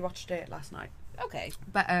I literally watched it last night. Okay.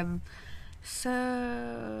 But,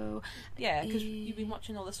 so... Yeah, because you've been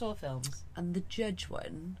watching all the Saw films. And the judge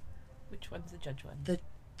one, Which one's the judge one?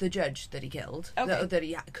 the judge that he killed, Okay. that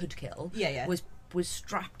he could kill, Yeah. was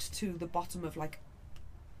strapped to the bottom of, like,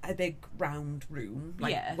 a big round room,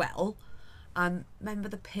 like, Yeah. well. And remember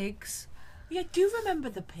the pigs? Yeah, I do remember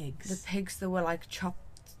the pigs. The pigs that were, like, chopped,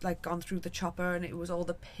 like, gone through the chopper, and it was all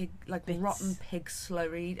the pig, like, Bits. rotten pig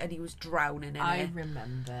slurry, and he was drowning in I it.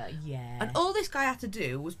 remember, yeah. And all this guy had to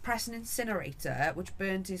do was press an incinerator, which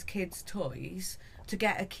burned his kids' toys, to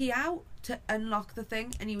get a key out to unlock the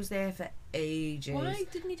thing, and he was there for ages. Why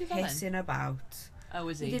didn't he do that then? Pissing about. Oh,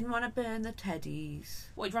 was He he? didn't want to burn the teddies.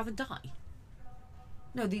 What, he'd rather die?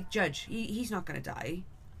 No, the judge. He's not going to die.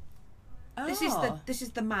 Oh. This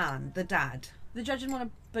is the man, the dad. The judge didn't want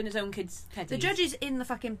to burn his own kids' teddies. The judge is in the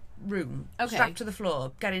fucking room, Okay. strapped to the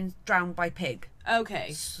floor, getting drowned by pig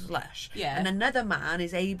Okay. slush. Yeah. And another man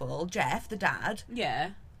is able, Jeff, the dad.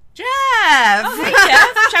 Yeah. Jeff. Oh, hey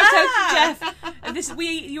Jeff! Shout out to Jeff.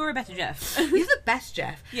 You're a better Jeff. He's the best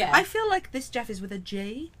Jeff. Yeah. I feel like this Jeff is with a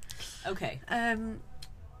J. Okay.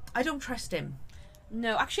 I don't trust him.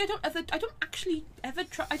 No, actually, I don't actually ever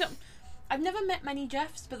try. I've never met many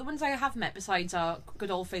Jeffs, but the ones I have met, besides our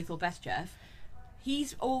good old faithful best Jeff,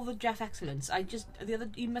 he's all the Jeff excellence.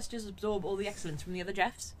 You must just absorb all the excellence from the other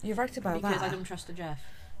Jeffs. You're right about because that. I don't trust a Jeff.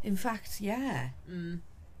 In fact, yeah.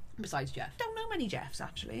 Besides Jeff, Don't know many Jeffs,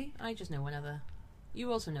 actually. I just know one other.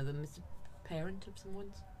 You also know them as the parent of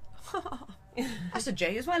someone's. That's a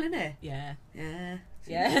J as well, isn't it? Yeah. Yeah.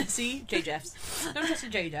 Yeah. See, J Jeffs. Don't trust a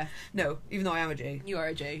J Jeff. No, even though I am a J. You are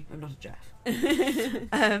a J. I'm not a Jeff.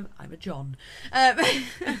 I'm a John.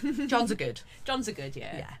 John's a good. John's a good,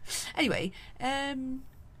 yeah. Yeah. Anyway,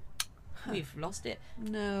 We've lost it.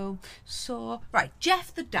 no. So, right,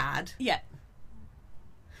 Jeff the dad. Yeah.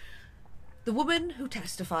 The woman who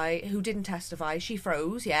didn't testify, she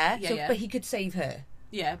froze, yeah? Yeah, so, yeah. But he could save her.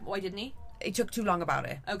 Yeah. Why didn't he? It took too long about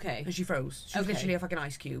it. Okay. And she froze. She was Okay. literally a fucking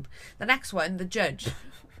ice cube. The next one, the judge,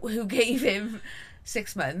 who gave him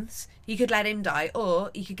 6 months, he could let him die, or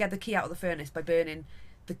he could get the key out of the furnace by burning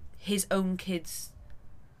his own kid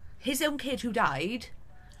who died.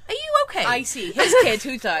 Are you okay? I see. His kid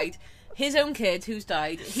who died. His own kid who's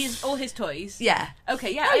died. All his toys. Yeah.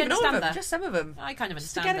 Okay, yeah, Not I even all of understand them, that. just some of them. I kind of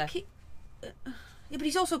Just to understand get a that. key. Yeah, but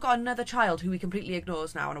he's also got another child who he completely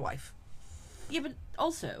ignores now and a wife. Yeah, but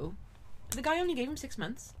also, the guy only gave him 6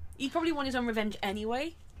 months. He probably won his own revenge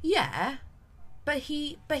anyway. Yeah. But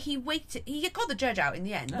he waited. He got the judge out in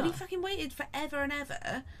the end, but he Oh. fucking waited forever and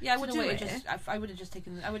ever. Yeah, I to would do have waited. it. I would have just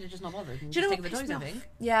taken. I would have just not bothered and Do you just know taken what the toys. pissed I me think off?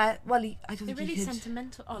 Yeah, well, I don't they're think really he could.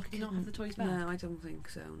 sentimental. Oh, could he not have the toys back? No, I don't think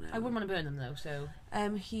so. No. I wouldn't want to burn them though. So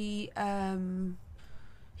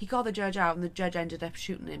He got the judge out, and the judge ended up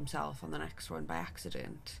shooting himself on the next one by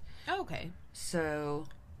accident. oh, okay. So,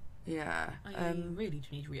 yeah. I really do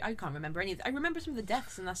need to read. I can't remember any. I remember some of the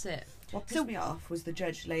deaths, and that's it. What pissed me off was the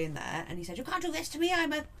judge laying there, and he said, "You can't do this to me.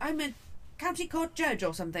 I'm a county court judge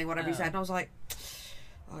or something." Whatever he Oh. said, and I was like,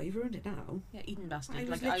 "Oh, you've ruined it now." Yeah, Eden bastard. I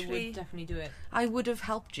was I literally- would definitely do it. I would have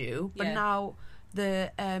helped you, but Yeah. now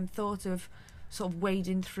the thought of sort of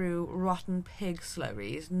wading through rotten pig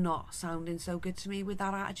slurry is not sounding so good to me with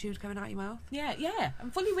that attitude coming out your mouth. Yeah, I'm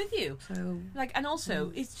fully with you. So Like, and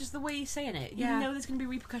also, it's just the way he's saying it. Yeah. You know there's going to be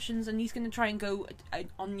repercussions, and he's going to try and go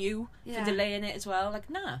on you Yeah. for delaying it as well. Like,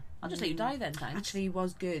 nah, I'll just let you die then, thanks. actually, he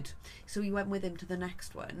was good. So he went with him to the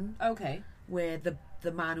next one, Okay. where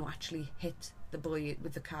the man who actually hit the boy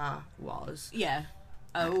with the car was, Yeah.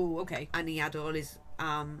 Oh, okay. and he had all his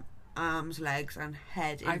arms, legs, and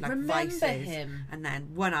head in I like remember vices, him. and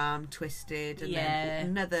then one arm twisted, and Yeah. then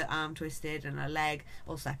another arm twisted, and a leg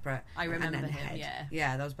all separate. I remember and then him, head.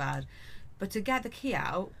 yeah. That was bad. But to get the key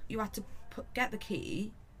out, you had to get the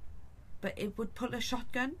key, but it would pull a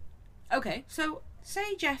shotgun. Okay. So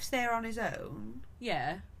say Jeff's there on his own.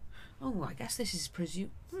 Yeah. Oh, I guess this is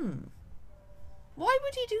Why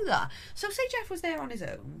would he do that? So say Jeff was there on his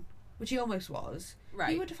own, which he almost was.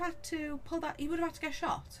 Right. He would have had to pull that. He would have had to get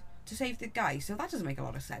shot to save the guy. So that doesn't make a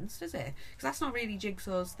lot of sense, does it? Because that's not really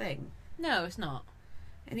Jigsaw's thing. No, it's not.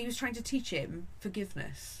 And he was trying to teach him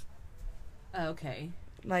forgiveness. Okay.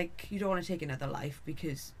 Like, you don't want to take another life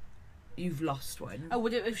because you've lost one. Oh,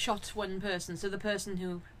 would it have shot one person? So the person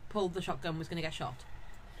who pulled the shotgun was going to get shot?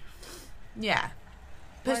 Yeah.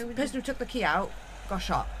 Why would Person who took the key out got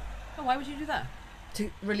shot Oh, why would you do that? to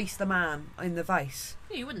release the man in the vice.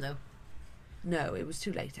 Yeah, you wouldn't though. No, it was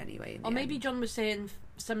too late anyway. in Or the maybe end. John was saying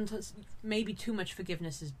sometimes maybe too much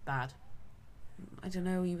forgiveness is bad. I don't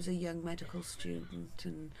know. He was a young medical student,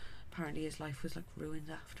 and apparently his life was like ruined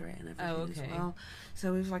after it and everything okay. as well.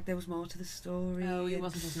 So it was like there was more to the story. Oh, he and-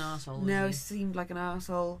 wasn't just an arsehole. No, he Was seemed like an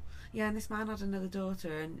arsehole. Yeah, and this man had another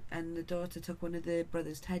daughter, and the daughter took one of the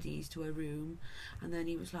brother's teddies to her room, and then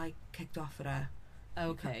he was like kicked off at her. he?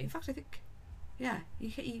 Okay. In fact, I think, yeah,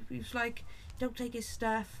 he was like, don't take his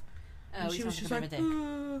stuff. Oh, And he she was sounds just like like, a bit of a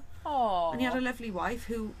dick. "Ugh." Oh. And he had a lovely wife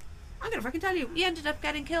who, I'm gonna fucking tell you, he ended up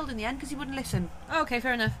getting killed in the end because he wouldn't listen, Okay,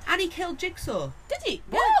 fair enough. and he killed Jigsaw. Did he?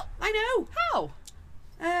 Yeah, What? I know. How?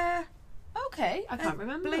 Uh, Okay, I can't a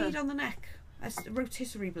remember. blade on the neck, a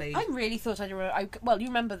rotisserie blade. I really thought I'd remember. Well, you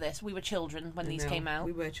remember this? We were children when I these know. came out.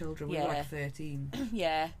 We were children. We Yeah. were like 13.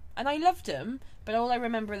 Yeah, and I loved them, but all I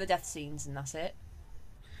remember are the death scenes, and that's it.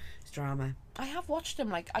 It's drama. I have watched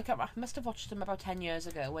them I must have watched them about 10 years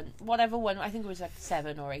ago when I think it was like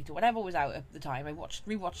 7 or 8 or whatever was out at the time. I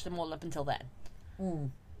rewatched them all up until then.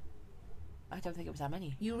 I don't think it was that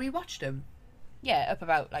many. You rewatched them Yeah, up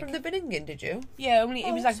about like from the beginning, did you? yeah, only it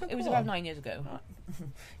Oh, was like so it was cool. about 9 years ago.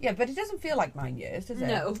 Yeah, but it doesn't feel like 9 years, does it?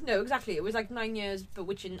 No, exactly. It was like 9 years, but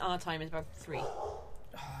which in our time is about 3. Oh,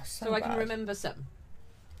 So I can bad. remember some.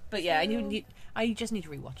 But yeah, I just need to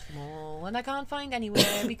rewatch them all, and I can't find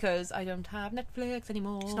anywhere because I don't have Netflix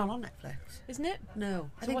anymore. It's not on Netflix. Isn't it? No,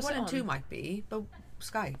 I So think what's 1 it and 2 on? might be, but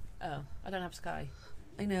Sky. Oh, I don't have Sky.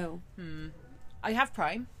 I know. I have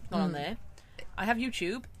Prime, not on there. I have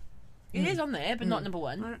YouTube. It is on there, but not number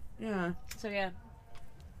 1. Yeah. So yeah.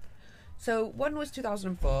 So 1 was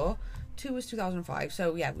 2004, 2 was 2005.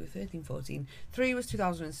 So yeah, we were 13, 14. 3 was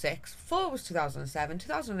 2006. 4 was 2007.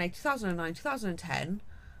 2008, 2009, 2010.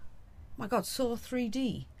 My God, Saw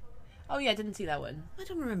 3D. Oh yeah, I didn't see that one. I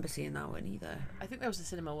don't remember seeing that one either. I think that was the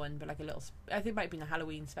cinema one, but like a little. I think it might have been a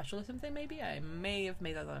Halloween special or something. Maybe I may have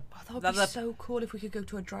made that up. Oh, that would be so cool if we could go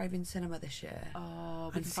to a drive-in cinema this year. Oh, we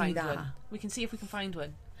I'd can see find that. one. We can see if we can find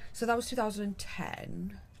one. So that was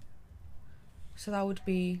 2010. So that would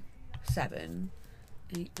be 7,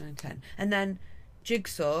 8, 9, 10. And then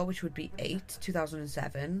Jigsaw, which would be 8,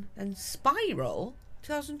 2007. And Spiral,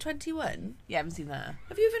 2021. Yeah, I haven't seen that.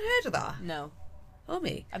 Have you even heard of that? No. Oh,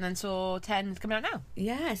 me. And then Saw 10 is coming out now.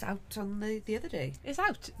 Yeah, it's out on the other day. It's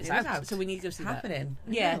out. It's It is out. out. So we need to go see that. Happening.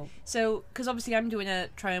 I Yeah. know. So because obviously I'm doing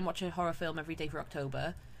try and watch a horror film every day for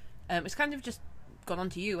October. It's kind of just gone on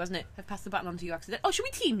to you, hasn't it? I've passed the baton on to you accident. Oh, should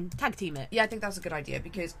we tag team it? Yeah, I think that's a good idea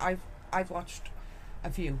because I've watched a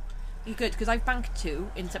few. You could, because I've banked 2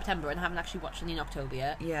 in September and haven't actually watched any in October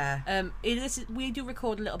yet. Yeah. We do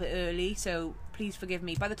record a little bit early, so please forgive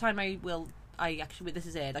me. By the time this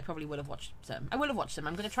is aired, I probably will have watched some. I will have watched some.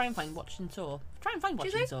 I'm going to try and find Watching Saw. Try and find Do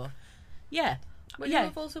you Watching think? Saw. Yeah. Will yeah. you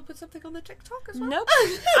have also put something on the TikTok as well? Nope.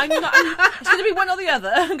 I'm not. It's going to be one or the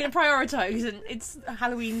other. I'm going to prioritise, and it's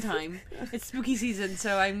Halloween time. It's spooky season,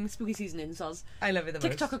 so I'm spooky season in soz. I love it the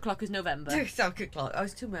TikTok o'clock is November. TikTok o'clock. Oh,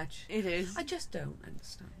 it's too much. It is. I just don't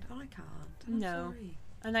understand. Oh, I can't. I'm No. sorry.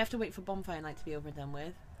 And I have to wait for Bonfire Night to be over and done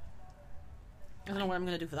with. I don't know what I'm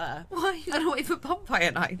going to do for that. Why? I don't wait for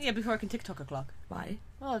Bonfire Night. Yeah, before I can TikTok o'clock. Why?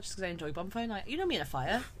 Well, just because I enjoy Bonfire Night. You know me in a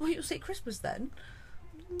fire. Why don't you say Christmas then?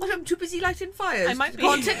 What, I'm too busy lighting fires. I might to be.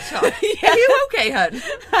 go on TikTok. Yeah. Are you okay, hun?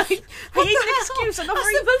 I hate What an the hell? excuse. I'm not That's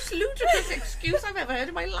very... the most ludicrous excuse I've ever heard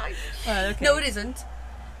in my life. Okay. No, it isn't.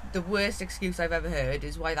 The worst excuse I've ever heard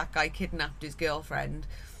is why that guy kidnapped his girlfriend.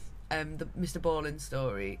 The Mr. Ballin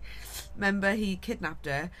story. Remember, he kidnapped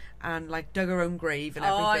her and like dug her own grave and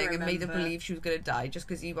Oh, I everything, and made her remember. believe she was going to die just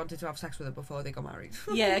because he wanted to have sex with her before they got married.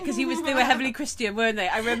 Yeah, because they were heavily Christian, weren't they?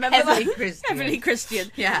 I remember Heavily that. Christian. Heavily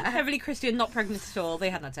Christian. Yeah. Heavily Christian, not pregnant at all. They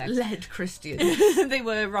had no sex. Lead Christian. They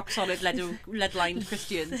were rock solid lead-lined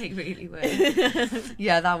Christians. They really were.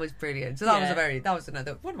 Yeah, that was brilliant. So that was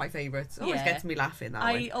another one of my favourites. Always Yeah. gets me laughing. That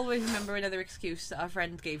I one. always remember another excuse that our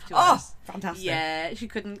friend gave to Oh, us. fantastic. Yeah, she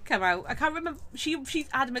couldn't come out. I can't remember. She's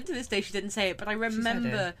adamant to this day she didn't say it, but I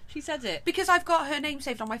remember she said it. Because I've got her name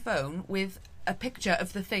saved on my phone with a picture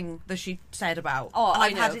of the thing that she said about. Oh, and I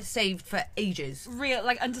I've had know. it saved for ages. Real,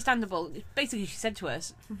 like, understandable. Basically, she said to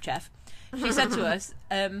us, Chef, she said to us,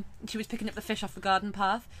 she was picking up the fish off the garden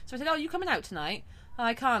path. So I said, "Oh, you coming out tonight?" "Oh,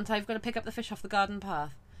 I can't. I've got to pick up the fish off the garden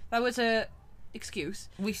path." That was a excuse.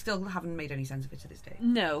 We still haven't made any sense of it to this day.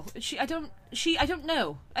 No, I don't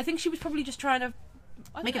know. I think she was probably just trying to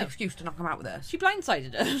Make an excuse to not come out with us. She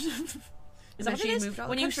blindsided us. Is that then what she it is? moved out of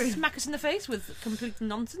When the you country. smack us in the face with complete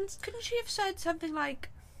nonsense? Couldn't she have said something like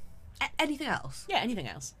anything else? Yeah, anything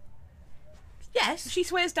else. Yes. She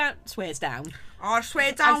swears down. Oh, I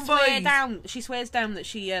swear down, I swear boys. down. She swears down that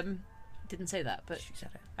she didn't say that, but She said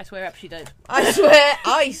it. I swear up she did.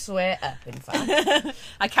 I swear up, in fact.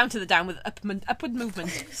 I counted the down with upward movement.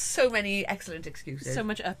 So many excellent excuses. So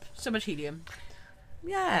much up, so much helium.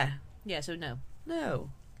 Yeah. Yeah, so no. No.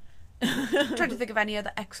 I'm trying to think of any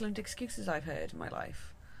other excellent excuses I've heard in my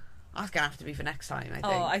life. That's going to have to be for next time, I think.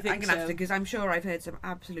 Oh, I think I'm gonna have so. to, because I'm sure I've heard some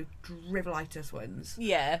absolute dribblitis ones.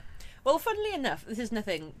 Yeah. Well, funnily enough, this has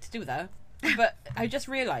nothing to do with that. But I just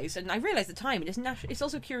realised, and I realised the time, it's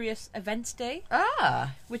also Curious Events Day,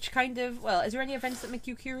 Ah. which kind of, well, is there any events that make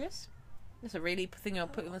you curious? That's a really thing I'll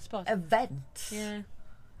put you on the spot. Events. Yeah.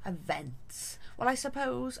 Events. Well, I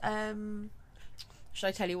suppose, Should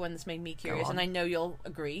I tell you one that's made me curious? on. And I know you'll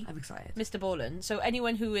agree. I'm excited. Mr. Borland. So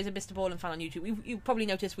anyone who is a Mr. Borland fan on YouTube, you probably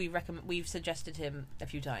noticed we've suggested him a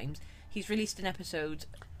few times. He's released an episode.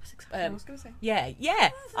 That's exactly what I was going to say. Yeah,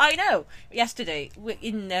 I know. Yesterday,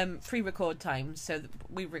 in pre-record time, so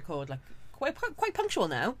we record like quite punctual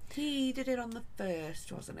now. He did it on the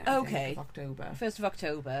 1st, wasn't it? Okay. Of October. 1st of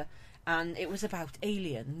October, and it was about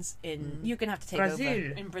aliens in. You're gonna have to take Brazil.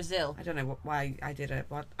 over in Brazil. I don't know why I did it.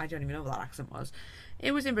 What I don't even know what that accent was.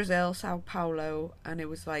 It was in Brazil, Sao Paulo, and it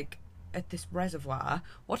was like at this reservoir.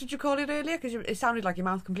 What did you call it earlier? Because it sounded like your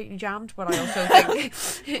mouth completely jammed, but I also think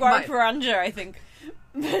it might- Guarapiranga, I think.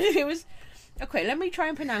 But it was okay. Let me try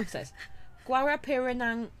and pronounce this.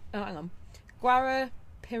 Guarapiranga. Oh, hang on.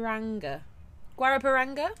 Guarapiranga.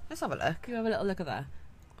 Let's have a look. You have a little look at that.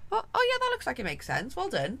 Oh yeah, that looks like it makes sense. Well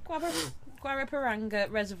done.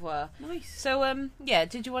 Guarapiranga Reservoir. Nice. So, yeah,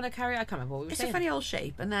 did you want to carry? I can't remember what we were It's saying. a funny old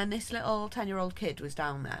shape, and then this little 10-year-old kid was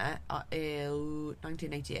down there in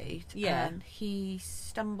 1988. Yeah. And he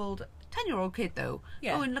stumbled. 10-year-old kid though.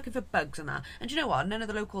 Yeah. Oh, and looking for bugs and that. And do you know what? None of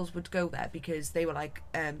the locals would go there because they were like,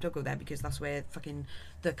 don't go there because that's where fucking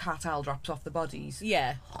the cartel drops off the bodies.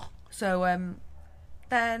 Yeah. So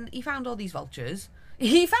then he found all these vultures.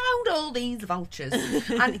 He found all these vultures,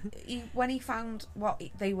 and when he found what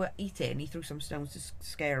they were eating, he threw some stones to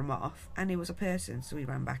scare them off. And it was a person, so he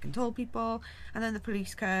ran back and told people. And then the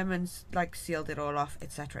police came and like sealed it all off,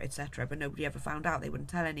 etc., etc. But nobody ever found out. They wouldn't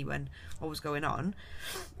tell anyone what was going on.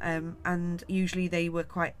 And usually they were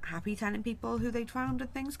quite happy telling people who they'd found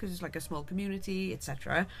and things because it's like a small community,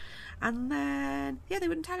 etc. And then they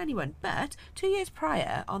wouldn't tell anyone. But 2 years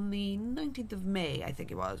prior, on the 19th of May, I think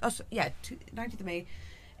it was. 19th of May.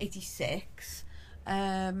 86.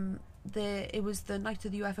 It was the night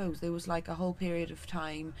of the UFOs. There was like a whole period of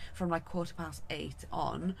time from like 8:15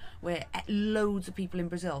 on where loads of people in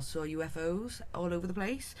Brazil saw UFOs all over the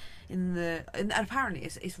place. And apparently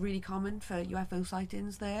it's really common for UFO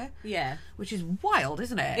sightings there. Yeah. Which is wild,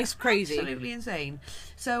 isn't it? It's crazy. Absolutely insane.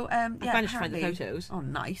 So I managed to find the apparently- photos. Oh,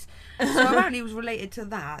 nice. So apparently it was related to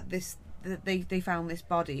that. They found this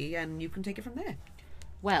body, and you can take it from there.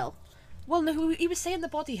 Well, no, he was saying the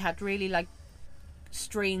body had really like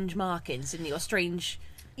strange markings, didn't he? Or strange.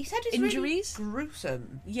 He said it's Injuries? really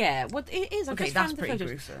gruesome. Yeah, what it is. I've Okay, just that's found the pretty photos.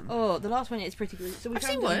 gruesome. Oh, the last one is pretty gruesome. So we I've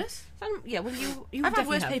found seen them- worse. Yeah, well, you I've had definitely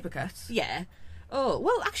worse have. paper cuts. Yeah. Oh,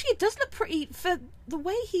 well, actually, it does look pretty for the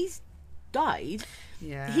way he's died.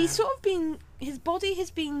 Yeah. He's sort of been. His body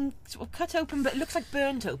has been sort of cut open, but it looks like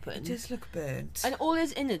burnt open. It does look burnt. And all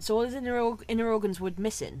his innards, all his inner organs were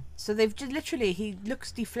missing. So they've just literally, he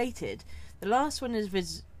looks deflated. The last one is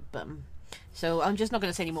his bum. So I'm just not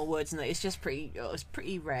going to say any more words than that. It's just pretty. It's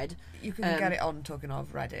pretty red. You can get it on talking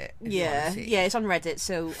of Reddit. If Yeah, you want to see. yeah, it's on Reddit.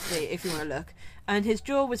 So if you want to look, and his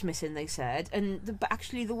jaw was missing, they said, and but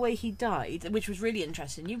actually the way he died, which was really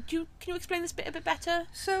interesting. Can you explain this bit a bit better?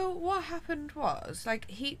 So what happened was like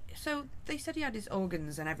So they said he had his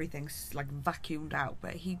organs and everything like vacuumed out,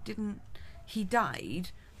 but he didn't. He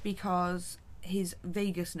died because his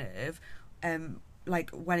vagus nerve, like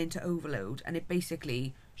went into overload, and it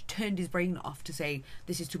basically turned his brain off to say,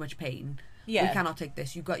 this is too much pain. Yeah. We cannot take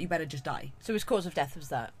this. You better just die. So his cause of death was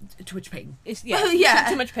that. Too much pain. It's yeah, Yeah.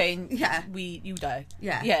 too much pain. Yeah. you die.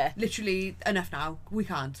 Yeah. Yeah. Literally enough now. We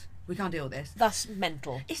can't deal with this. That's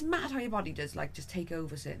mental. It's mad how your body does like just take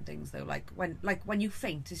over certain things though. Like when you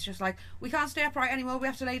faint, it's just like, we can't stay upright anymore. We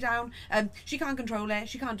have to lay down. She can't control it.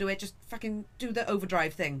 She can't do it. Just fucking do the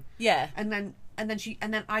overdrive thing. Yeah. And then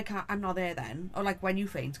I can't. I'm not there then. Or like when you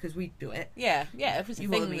faint, because we do it. Yeah. It was a You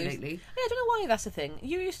thing. will me we used- lately. Yeah, I don't know why that's a thing.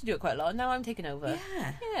 You used to do it quite a lot. Now I'm taking over.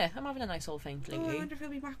 Yeah. Yeah, I'm having a nice old faint Oh, I lately. wonder if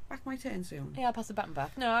it'll be back my turn soon. Yeah, I'll pass the baton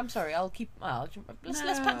back. No, I'm sorry. I'll keep.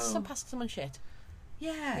 Let's pass someone shit.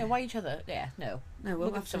 Yeah. Yeah, why each other? Yeah, no. No, We'll we'll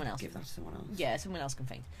give have to someone else. give that to someone else. Yeah, someone else can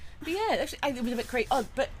faint. But yeah, actually, it was a bit crazy. Oh,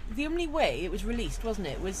 but the only way it was released, wasn't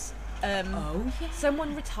it? Was Oh yeah.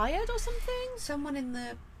 someone retired or something? Someone in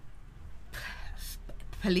the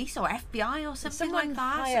police or FBI or something Someone like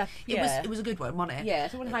that. high up, It was a good one, wasn't it? Yeah,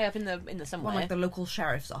 someone high up in the somewhere. One like the local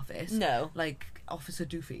sheriff's office. No. Like Officer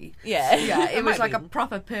Doofy. Yeah. Yeah, it was might like a be.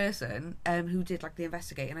 proper person who did like the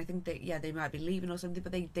investigating. I think they might be leaving or something,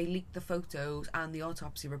 but they leaked the photos and the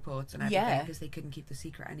autopsy reports and everything Yeah. because they couldn't keep the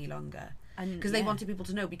secret any longer. And, Because they wanted people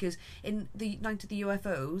to know, because in the night of the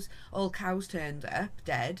UFOs, all cows turned up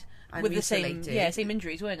dead and with the mutilated. same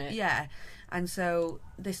injuries, weren't it? Yeah, and so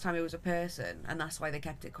this time it was a person, and that's why they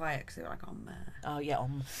kept it quiet, because they were like, oh man. Oh yeah.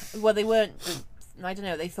 Well, they weren't. I don't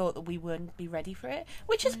know. They thought that we wouldn't be ready for it,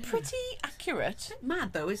 which is pretty accurate.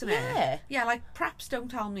 Mad though, isn't Yeah. it? Yeah, like perhaps don't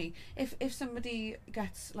tell me if somebody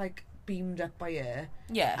gets like beamed up by air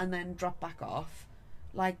Yeah. and then drop back off.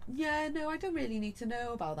 Like, yeah, no, I don't really need to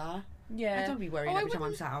know about that. Yeah. I don't be worried Oh, I every time I'm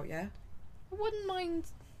wouldn't- sat out. Yeah. I wouldn't mind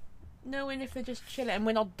knowing if they're just chilling and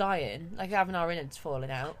we're not dying, like having our innards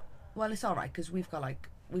falling out. Well, it's all right because we've got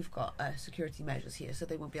security measures here, so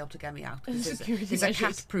they won't be able to get me out. 'Cause Security there's measures. a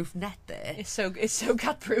cat-proof net there. It's so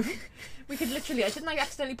cat proof. We could literally. Didn't I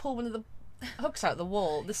accidentally pull one of the hooks out the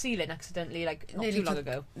wall, the ceiling, accidentally, like not too long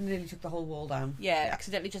ago? Nearly took the whole wall down. Yeah,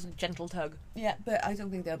 accidentally, just a gentle tug. Yeah, but I don't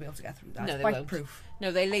think they'll be able to get through that. No, It's they bite won't. proof.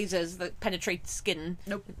 No, they're lasers that penetrate skin.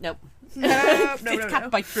 Nope. Nope. No, It's cat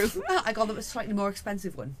bite proof. I got them a slightly more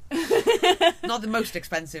expensive one. Not the most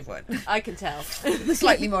expensive one. I can tell. The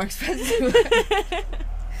slightly more expensive one.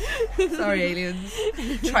 Sorry, aliens.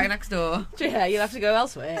 Try next door. Yeah, you'll have to go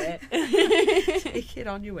elsewhere. Take it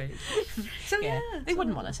on your way. So Yeah, yeah, they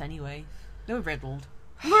wouldn't want us anyway. They were riddled.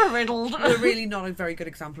 We're riddled. We're really not a very good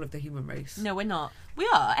example of the human race. No, we're not. We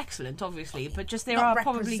are excellent, obviously, but just there Not are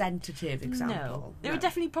probably representative example. no. There No. are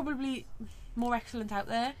definitely probably more excellent out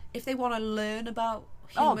there. If they want to learn about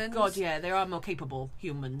Oh humans, God, yeah, there are more capable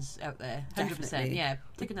humans out there. 100%. Definitely. Yeah,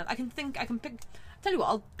 take another. I can pick. Tell you what,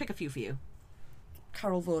 I'll pick a few for you.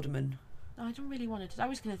 Carol Vorderman. No, I don't really want to. I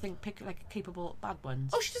was going to pick like capable bad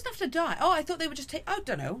ones. Oh, she doesn't have to die. Oh, I thought they would just take. I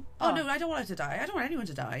don't know. Oh, Oh. no, I don't want her to die. I don't want anyone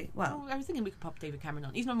to die. Well, Oh, I was thinking we could pop David Cameron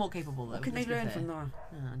on. He's not more capable though. what can they let's be learn fair. from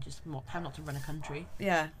that? Just how not to run a country.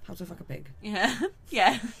 Yeah, how to fuck a pig. Yeah,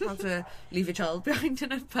 yeah. How to leave your child behind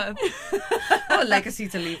in a pub. What a legacy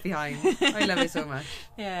to leave behind. I love it so much.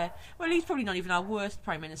 Yeah. Well, he's probably not even our worst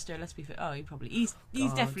prime minister. Let's be fair. Oh, he's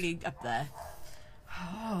God. definitely up there.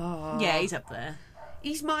 Oh. Yeah, he's up there.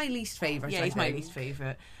 He's my least favourite. Yeah, he's my least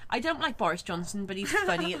favourite. I don't like Boris Johnson, but he's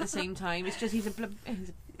funny at the same time. It's just he's a buffoon.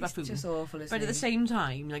 He's just awful, isn't But he? at the same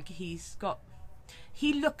time, like he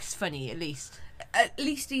looks funny at least. At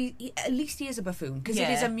least he is a buffoon, because it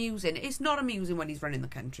Yeah. is amusing. It's not amusing when he's running the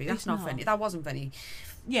country. That's It's not not. funny. That wasn't funny.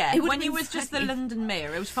 Yeah, It would've when he been was just the funny. London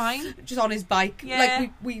mayor, it was fine. Just on his bike, Yeah.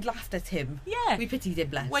 like we laughed at him. Yeah. We pitied him,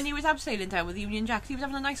 bless. When he was abseiling down with the Union Jacks, he was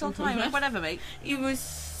having a nice old time. Like, whatever, mate. he was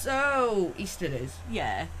so Easterners.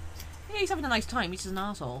 Yeah. Yeah, he's having a nice time. He's just an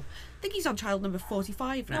arsehole. I think he's on child number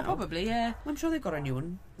 45 now. No, probably, yeah. I'm sure they've got a new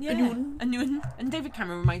one. Yeah. A new one. A new one. And David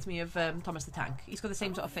Cameron reminds me of Thomas the Tank. He's got the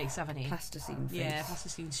same sort of face, haven't he? Plasticine face. Yeah,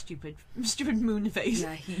 plasticine, stupid moon face.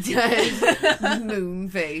 Yeah, he does. Moon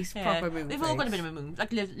face. Yeah. Proper moon They've face. all got a bit of a moon.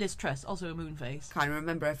 Like Liz Truss, also a moon face. Can't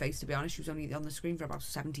remember her face, to be honest. She was only on the screen for about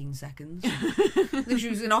 17 seconds. I think she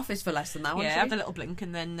was in office for less than that, Yeah, wasn't I had she? a little blink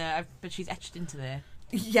and then, but she's etched into there.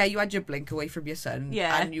 Yeah, you had your blink away from your son.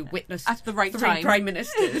 Yeah. And you witnessed At the right 3 time. prime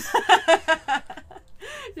ministers.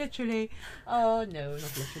 Literally. Oh, no, not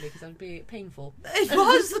literally, because that would be painful. It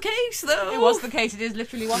was the case, though. It was the case. It is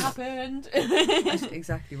literally what happened. That's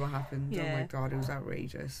exactly what happened. Oh Yeah. my god, it was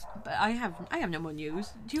outrageous. But I have no more news.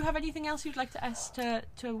 Do you have anything else you'd like us to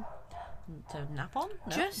nap on?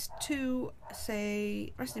 No? Just to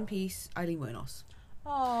say, rest in peace, Eileen Wuornos,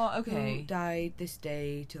 Oh, who okay. died this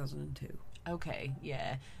day, 2002. Okay,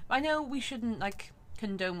 yeah. I know we shouldn't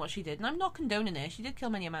condone what she did, and I'm not condoning it. She did kill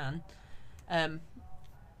many a man.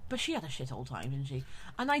 But she had a shit old time, didn't she?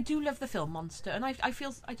 And I do love the film Monster, and I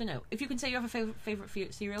feel, I don't know, if you can say you have a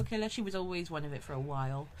favourite serial killer, she was always one of it for a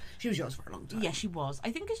while. She was yours for a long time. Yeah, she was.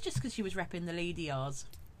 I think it's just because she was repping the Lady R's.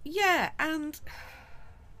 Yeah, and...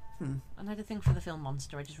 And I had a thing for the film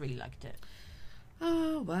Monster, I just really liked it.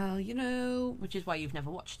 Oh, well, you know, Which is why you've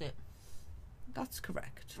never watched it. that's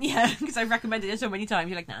correct. Yeah, because I've recommended it so many times,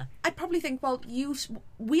 you're like, nah. I probably think, well,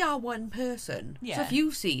 we are one person. So Yeah. if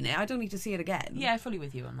you've seen it, I don't need to see it again. Yeah, fully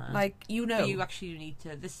with you on that. Like, you know. But you actually need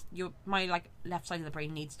to, my left side of the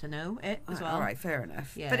brain needs to know it as well. All right, fair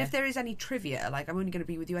enough. Yeah. But if there is any trivia, like, I'm only going to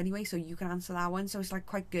be with you anyway, so you can answer that one. So it's like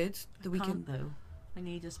quite good that we Can't can. though. I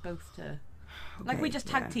need us both to. Like Okay, we just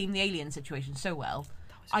tag yeah. team the alien situation so well.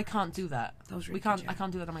 I can't do that. That was really We can't. good, yeah. I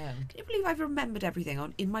can't do that on my own. Can you believe I've remembered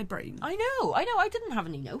everything in my brain? I know. I didn't have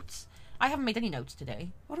any notes. I haven't made any notes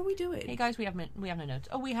today. What are we doing? Hey guys, we have no notes.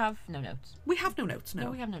 Oh, we have no notes. We have no notes, no.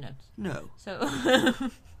 No, we have no notes. No. So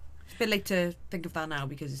It's a bit late to think of that now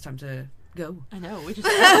because it's time to go. I know, we just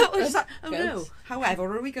Oh no.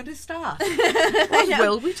 However, are we going to start? What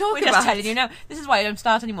will we talk We're about? just telling you now. This is why I don't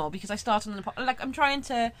start anymore, because I start on the like I'm trying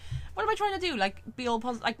to. What am I trying to do? Like be all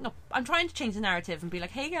positive? Like no, I'm trying to change the narrative and be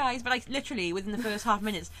like, hey guys, but like literally within the first half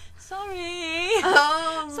minutes, sorry,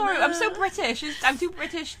 Oh, sorry, no. I'm so British. I'm too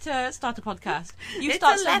British to start a podcast. You It's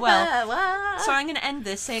start a so leather. well, What? so I'm going to end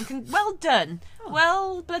this saying, well done, Oh.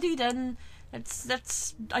 well bloody done.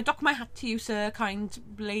 That's. I dock my hat to you, sir, kind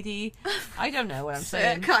lady. I don't know what I'm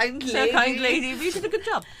saying. kind Sir, kind lady. You did a good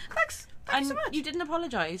job. Thanks. And Thanks so much. you didn't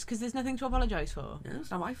apologise, because there's nothing to apologise for. No,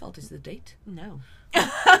 it's not my fault. It's the date. No.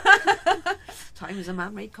 Time is a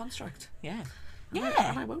man-made construct. Yeah. And I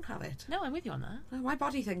Yeah. won't have it. No, I'm with you on that. No, my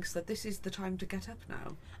body thinks that this is the time to get up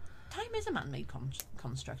now. Time is a man-made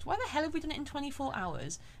construct. Why the hell have we done it in 24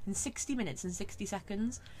 hours, in 60 minutes and 60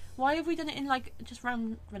 seconds? Why have we done it in, like, just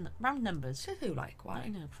round numbers? So who, like, why? I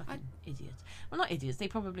know, fucking idiots. Well, not idiots. They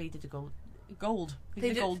probably did a gold. They, did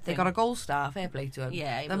did, a gold they thing. got a gold star. Fair play to them.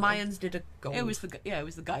 Yeah, The well, Mayans did a gold. It was the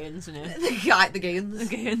Gaians, isn't it? the guy, the The Gayans.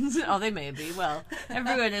 Gaians. Oh, they may be. Well,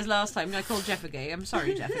 everyone is last time. I called Jeff a gay. I'm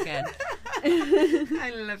sorry, Jeff, again.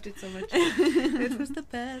 I loved it so much. It was the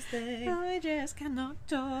best thing. I just cannot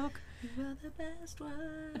talk. You were the best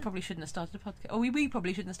one. I probably shouldn't have started a podcast. Oh, we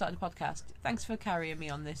probably shouldn't have started a podcast. Thanks for carrying me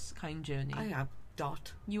on this kind journey. I am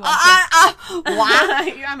Dot. You are.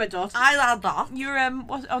 What? I'm a dot. I am Dot. You're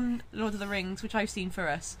what, on Lord of the Rings, which I've seen for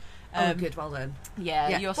us. Oh, good. Well done.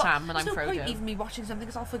 Yeah, you're Well, Sam and I'm there's no point Frodo. even me watching something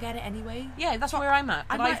because I'll forget it anyway. Yeah, that's where I'm at.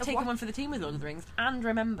 I But might I've have taken wa- one for the team with Lord of the Rings and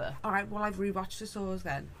remember. All right. Well, I've rewatched the Saws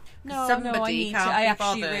then. No, I Somebody need to. can't I be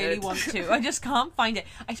actually bothered. really want to. I just can't find it.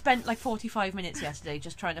 I spent like 45 minutes yesterday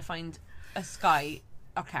just trying to find a Sky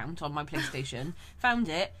account on my PlayStation. Found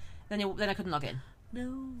it, then I couldn't log in.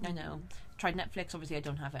 No. I know. Tried Netflix. Obviously, I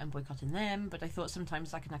don't have it. I'm boycotting them. But I thought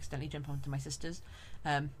sometimes I can accidentally jump onto my sister's.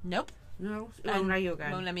 Nope. No. And Oh, now you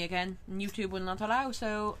again. Won't let me again. And YouTube will not allow.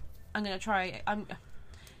 So I'm gonna try.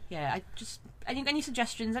 Yeah. I just any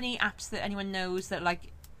suggestions? Any apps that anyone knows that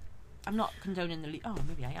like. I'm not condoning the. Oh,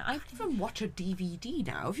 maybe I am. I can't even watch a DVD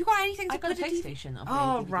now. Have you got anything to I've got a put a DVD? PlayStation.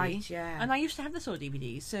 Oh, right, yeah. And I used to have the Saw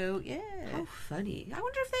DVDs, so yeah. How funny. I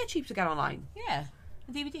wonder if they're cheap to get online. Yeah.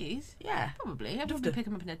 The DVDs? Yeah. Probably. I'd Love probably to. pick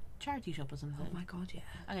them up in a charity shop or something. Oh my god, yeah.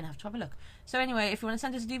 I'm going to have a look. So anyway, if you want to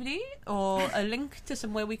send us a DVD or a link to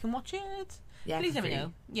somewhere we can watch it, Yeah, please for let me free.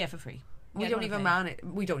 know. Yeah, for free. We Yeah, don't not even okay. man it.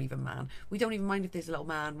 We don't even mind if there's a little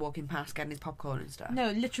man walking past getting his popcorn and stuff. No,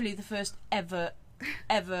 literally the first ever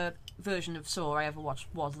version of Saw I ever watched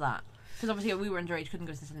was that. Because obviously we were underage, couldn't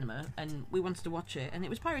go to the cinema, and we wanted to watch it, and it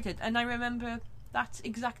was pirated. And I remember that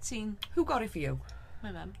exact scene. Who got it for you?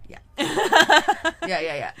 My mum. Yeah.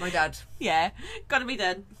 yeah. My dad. Yeah, gotta be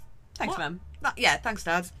done. Thanks, What? mum. Yeah, thanks,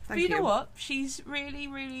 Dad. But Thank you know what? She's really,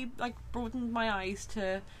 really like broadened my eyes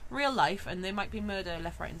to real life, and there might be murder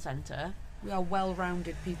left, right, and centre. We are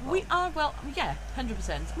well-rounded people. We are yeah,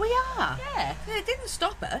 100%. We are. Yeah, It didn't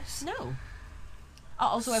stop us. no. Oh,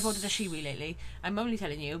 also, I've ordered a shiwi lately. I'm only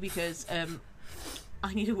telling you because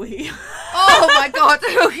I need a wee. Oh my god.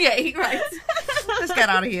 Okay, right. Let's get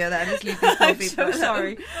out of here then. Let's leave this poor I'm people. so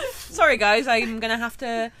sorry. Sorry, guys. I'm gonna have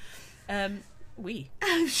to wee.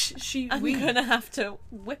 I'm gonna have to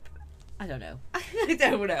whip. I don't know. I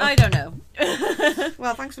don't know. I don't know.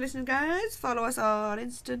 Well, thanks for listening, guys. Follow us on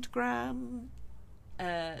Instagram.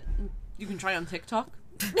 You can try on TikTok.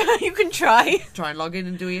 You can try. Try and log in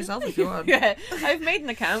and do it yourself if you want. Yeah, I've made an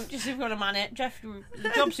account. Just if you want to man it, Jeff, the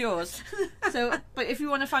job's yours. So, but if you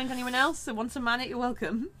want to find anyone else that wants to man it, you're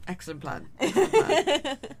welcome. Excellent plan. Excellent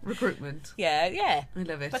plan. Recruitment. Yeah. I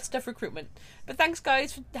love it. But stuff recruitment. But thanks,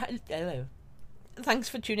 guys. Thanks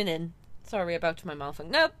for tuning in. Sorry about my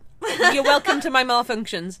malfunction. Nope. You're welcome to my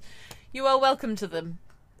malfunctions. You are welcome to them.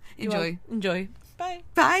 Enjoy. Enjoy. Bye.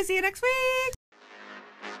 Bye. See you next week.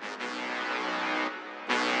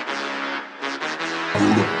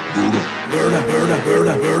 Burda,